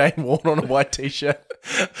photo of Shane Warne on a white t-shirt.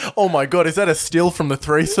 Oh my God, is that a still from the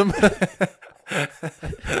threesome?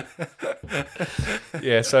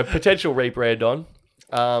 Yeah, so potential rebrand on.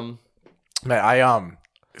 Mate,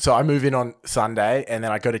 so I move in on Sunday and then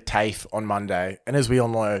I go to TAFE on Monday. And as we all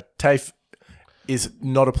know, TAFE is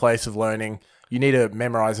not a place of learning. You need to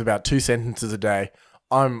memorize about 2 sentences a day.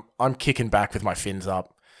 I'm kicking back with my fins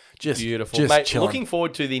up. Beautiful. Just Mate, chilling. looking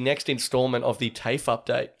forward to the next installment of the TAFE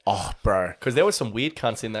update. Oh, bro. Because there were some weird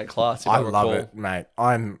cunts in that class, if I recall. love it, mate.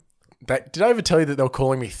 Did I ever tell you that they were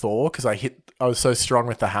calling me Thor because I was so strong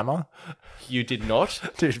with the hammer? You did not?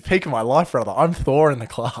 Dude, peak of my life, brother. I'm Thor in the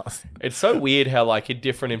class. It's so weird how, like, in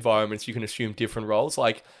different environments, you can assume different roles.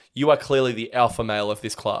 Like, you are clearly the alpha male of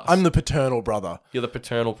this class. I'm the paternal brother. You're the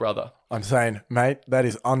paternal brother. I'm saying, mate, that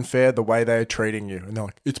is unfair the way they're treating you. And they're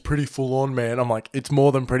like, it's pretty full on, man. I'm like, it's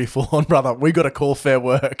more than pretty full on, brother. We got to call fair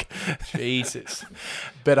work. Jesus.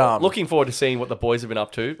 But Looking forward to seeing what the boys have been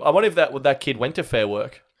up to. I wonder if that kid went to Fair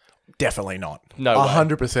Work. definitely not. No way.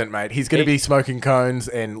 100%, mate. He's going to be smoking cones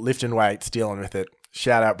and lifting weights, dealing with it.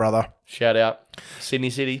 Shout out, brother. Shout out. Sydney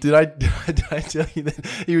City. Did I tell you that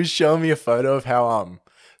he was showing me a photo of how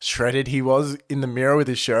shredded he was in the mirror with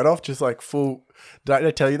his shirt off, just like full. Did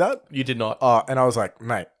I tell you that? You did not. Oh, and I was like,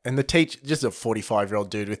 mate, and just a 45-year-old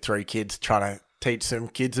dude with 3 kids trying to teach some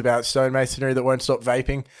kids about stonemasonry that won't stop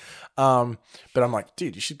vaping. But I'm like,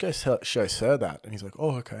 dude, you should go show Sir that. And he's like,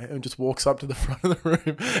 oh, okay. And just walks up to the front of the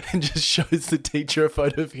room and just shows the teacher a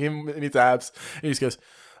photo of him and his abs. And he just goes,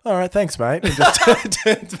 all right, thanks, mate. And just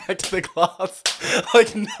turns back to the class.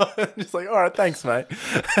 Like, no. I'm just like, all right, thanks, mate.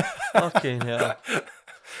 Fucking hell.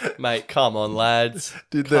 Mate, come on, lads.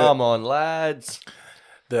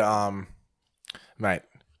 Mate,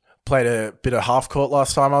 played a bit of half court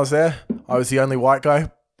last time I was there. I was the only white guy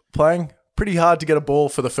playing. Pretty hard to get a ball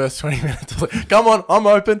for the first 20 minutes. I was like, come on, I'm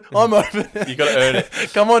open. You got to earn it.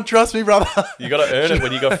 Come on, trust me, brother. You got to earn it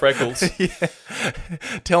when you got freckles. Yeah.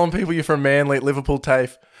 Telling people you're from Manly, Liverpool,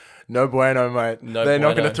 TAFE. No bueno, mate. They're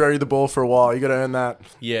not going to throw you the ball for a while. You got to earn that.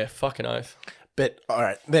 Yeah, fucking oath. But, all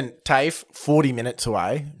right, then TAFE, 40 minutes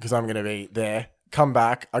away, because I'm going to be there. Come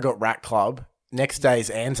back. I got Rat Club. Next day's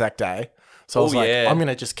Anzac Day. So I was like, I'm going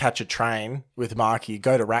to just catch a train with Marky,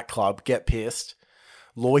 go to Rat Club, get pissed,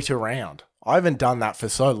 loiter around. I haven't done that for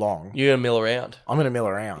so long. You're going to mill around. I'm going to mill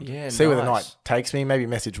around. Yeah, see where the nice. night takes me. Maybe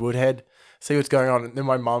message Woodhead. See what's going on. And then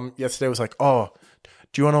my mum yesterday was like, oh,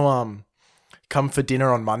 do you want to come for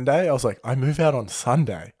dinner on Monday? I was like, I move out on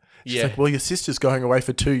Sunday. She's like, well, your sister's going away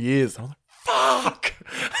for 2 years. And I was like, fuck.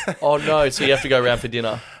 Oh, no. So you have to go around for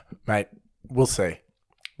dinner. Mate, we'll see.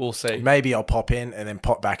 We'll see. Maybe I'll pop in and then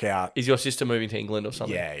pop back out. Is your sister moving to England or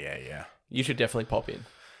something? Yeah. You should definitely pop in.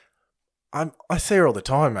 I see her all the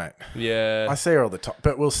time, mate. Yeah. I see her all the time,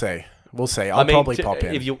 but we'll see. I'll probably pop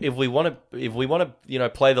in. If we want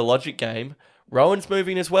to, play the logic game, Rowan's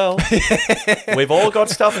moving as well. We've all got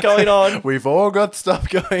stuff going on.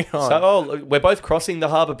 So we're both crossing the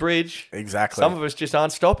harbour bridge. Exactly. Some of us just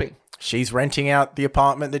aren't stopping. She's renting out the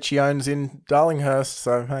apartment that she owns in Darlinghurst,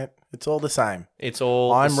 so mate, it's all the same.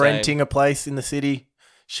 I'm renting a place in the city.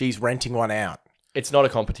 She's renting one out. It's not a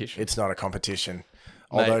competition.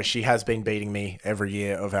 Although she has been beating me every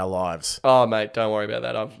year of our lives. Oh, mate, don't worry about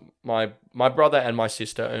that. My brother and my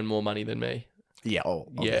sister earn more money than me. Yeah,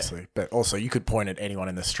 obviously. Yeah. But also, you could point at anyone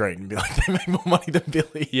in the street and be like, they make more money than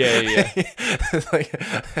Billy. Yeah. Like,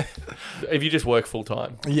 if you just work full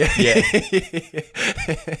time. Yeah.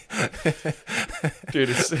 Dude,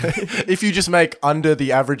 if you just make under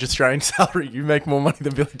the average Australian salary, you make more money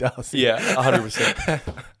than Billy does. Yeah,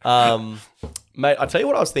 100%. Mate, I'll tell you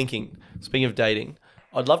what I was thinking. Speaking of dating,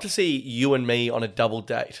 I'd love to see you and me on a double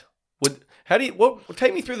date.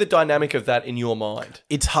 Take me through the dynamic of that in your mind.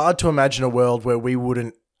 It's hard to imagine a world where we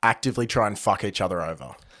wouldn't actively try and fuck each other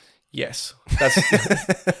over. Yes,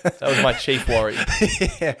 that was my chief worry.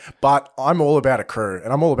 Yeah, but I'm all about a crew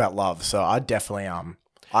and I'm all about love, so I definitely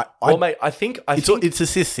mate, I think it's a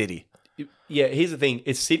cis city. Yeah, here's the thing: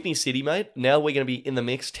 it's Sydney City, mate. Now we're going to be in the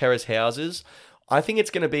mix, terrace houses. I think it's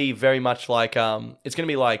going to be very much like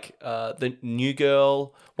the New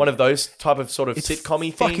Girl, one of those type of sort of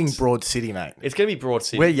sitcom-y things. Fucking Broad City, mate. It's going to be Broad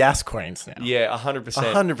City. We're Yas Queens now. Yeah, 100%.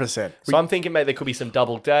 100%. So I'm thinking, mate, there could be some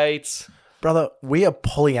double dates. Brother, we are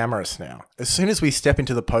polyamorous now. As soon as we step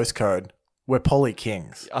into the postcode, we're poly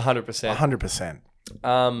kings. 100%.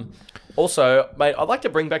 100%. Also, mate, I'd like to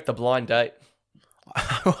bring back the blind date.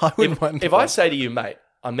 I wouldn't mind If I say to you, mate,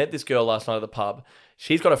 I met this girl last night at the pub.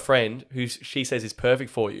 She's got a friend who she says is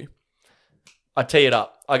perfect for you. I tee it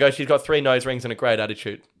up. I go, she's got 3 nose rings and a great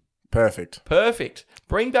attitude. Perfect.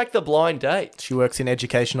 Bring back the blind date. She works in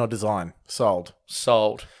education or design. Sold.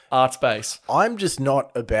 Art space. I'm just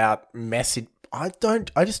not about message. I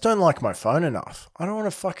just don't like my phone enough. I don't want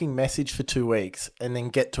to fucking message for 2 weeks and then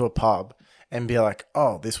get to a pub and be like,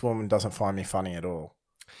 oh, this woman doesn't find me funny at all.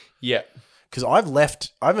 Yeah. Because I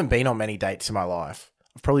haven't been on many dates in my life.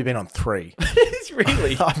 I've probably been on 3.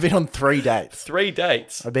 Really? I've been on 3 dates. 3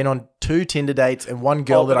 dates? I've been on 2 Tinder dates and 1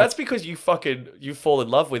 girl that's because you fall in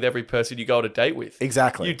love with every person you go on a date with.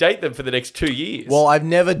 Exactly. You date them for the next 2 years. Well, I've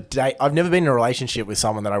never been in a relationship with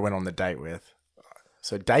someone that I went on the date with.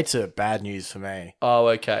 So dates are bad news for me. Oh,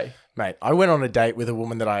 okay. Mate, I went on a date with a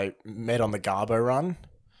woman that I met on the Garbo run.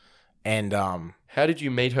 And how did you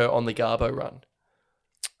meet her on the Garbo run?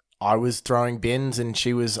 I was throwing bins and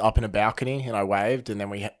she was up in a balcony and I waved and then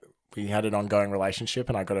we had an ongoing relationship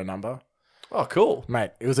and I got her number. Oh, cool.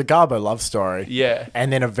 Mate, it was a Garbo love story. Yeah.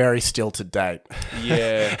 And then a very stilted date.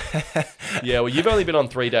 Yeah. Yeah, well, you've only been on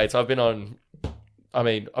 3 dates. I've been on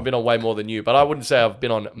way more than you, but I wouldn't say I've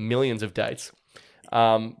been on millions of dates.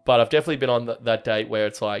 But I've definitely been on that date where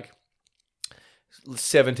it's like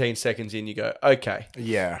 17 seconds in, you go, okay.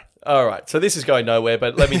 Yeah. All right, so this is going nowhere,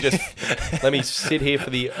 but let me sit here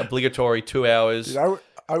for the obligatory 2 hours,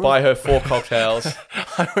 buy her 4 cocktails.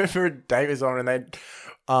 I went for a date with someone and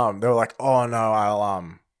they were like, oh no,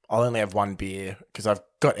 I'll only have 1 beer because I've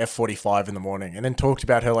got F45 in the morning, and then talked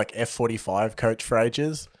about her like F45 coach for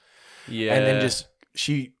ages. Yeah. And then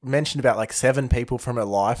she mentioned about like 7 people from her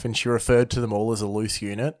life and she referred to them all as a loose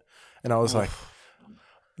unit. And I was like,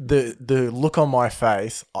 the look on my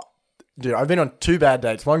face... Dude, I've been on 2 bad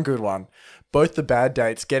dates, 1 good one. Both the bad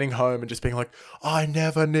dates, getting home and just being like, I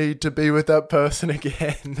never need to be with that person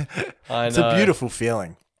again. I know. It's a beautiful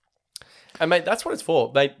feeling. And mate, that's what it's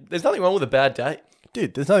for. Mate, there's nothing wrong with a bad date.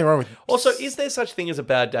 Dude, there's nothing wrong with... Also, is there such thing as a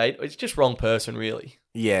bad date? It's just wrong person, really.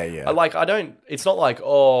 Yeah. It's not like,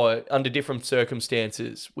 under different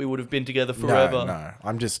circumstances, we would have been together forever. No.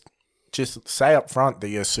 I'm just say up front that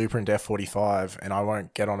you're super into F45 and I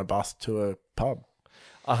won't get on a bus to a pub.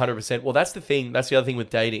 100%. Well, that's the thing. That's the other thing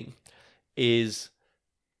with dating is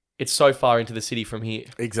it's so far into the city from here.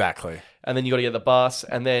 Exactly. And then you got to get the bus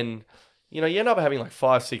and then, you end up having like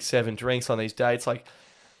 5, 6, 7 drinks on these dates. Like,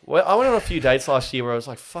 well, I went on a few dates last year where I was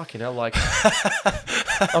like, fucking hell, like,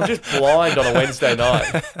 I'm just blind on a Wednesday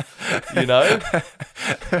night,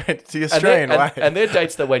 It's the Australian way. And they're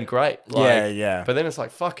dates that went great. Like, yeah. But then it's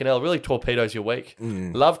like, fucking hell, it really torpedoes your week.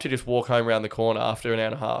 Love to just walk home around the corner after an hour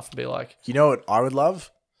and a half and be like... You know what I would love?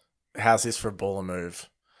 How's this for a baller move?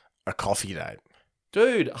 A coffee date.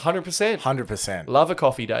 Dude, 100%. 100%. Love a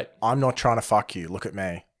coffee date. I'm not trying to fuck you. Look at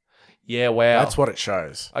me. Yeah, wow. That's what it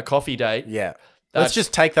shows. A coffee date. Yeah. Let's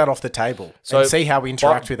just take that off the table and see how we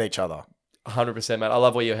interact with each other. 100%, mate. I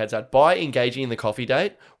love where your head's at. By engaging in the coffee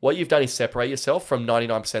date, what you've done is separate yourself from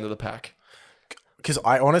 99% of the pack. Because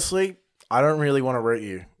I don't really want to root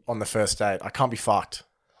you on the first date. I can't be fucked.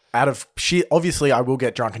 Obviously, I will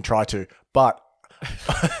get drunk and try to, but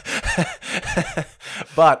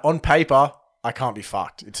but on paper, I can't be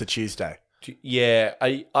fucked. It's a Tuesday. Yeah,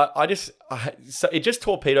 so it just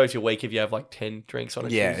torpedoes your week if you have like 10 drinks on a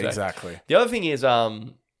Tuesday. Yeah, exactly. The other thing is,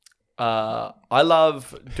 I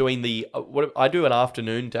love doing I do an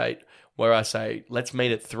afternoon date where I say, let's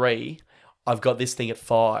meet at 3. I've got this thing at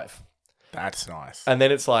 5. That's nice. And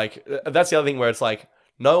then it's like, that's the other thing where it's like,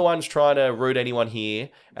 no one's trying to root anyone here.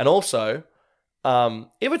 And also,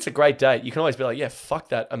 if it's a great date, you can always be like, yeah, fuck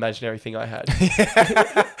that imaginary thing I had.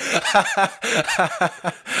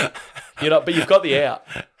 But you've got the out.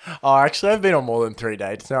 Oh, actually, I've been on more than 3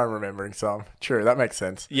 dates. Now I'm remembering some. True, that makes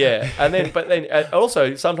sense. Yeah, but then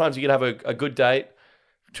also sometimes you can have a good date,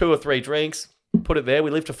 2 or 3 drinks, put it there.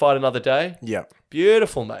 We live to fight another day. Yeah,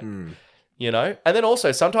 beautiful, mate. And then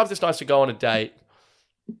also sometimes it's nice to go on a date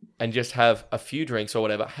and just have a few drinks or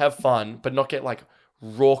whatever, have fun, but not get like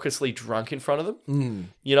raucously drunk in front of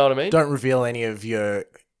them. You know what I mean? Don't reveal any of your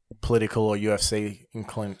political or UFC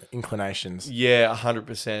inclinations. Yeah,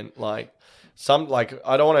 100%. Like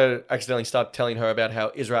I don't want to accidentally start telling her about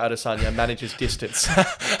how Israel Adesanya manages distance.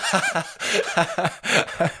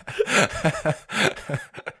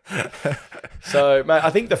 So, mate,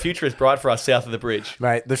 I think the future is bright for us south of the bridge.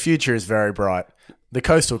 Mate, the future is very bright. The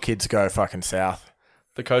coastal kids go fucking south.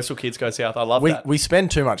 The coastal kids go south. I love that. We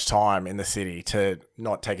spend too much time in the city to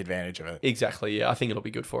not take advantage of it. Exactly, yeah. I think it'll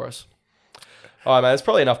be good for us. All right, mate. That's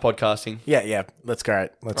probably enough podcasting. Yeah. That's great.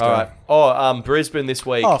 Let's All go. right. Oh, Brisbane this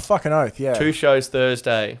week. Oh, fucking oath, yeah. 2 shows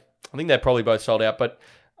Thursday. I think they're probably both sold out, but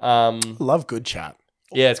Love good chat.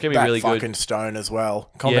 yeah, it's gonna be That really fucking good. stone as well.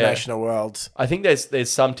 Combination of worlds. I think there's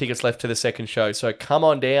some tickets left to the second show, so come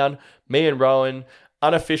on down. Me and Rowan,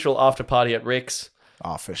 unofficial after party at Rick's.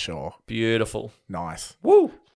 Oh, for sure. Beautiful. Nice. Woo.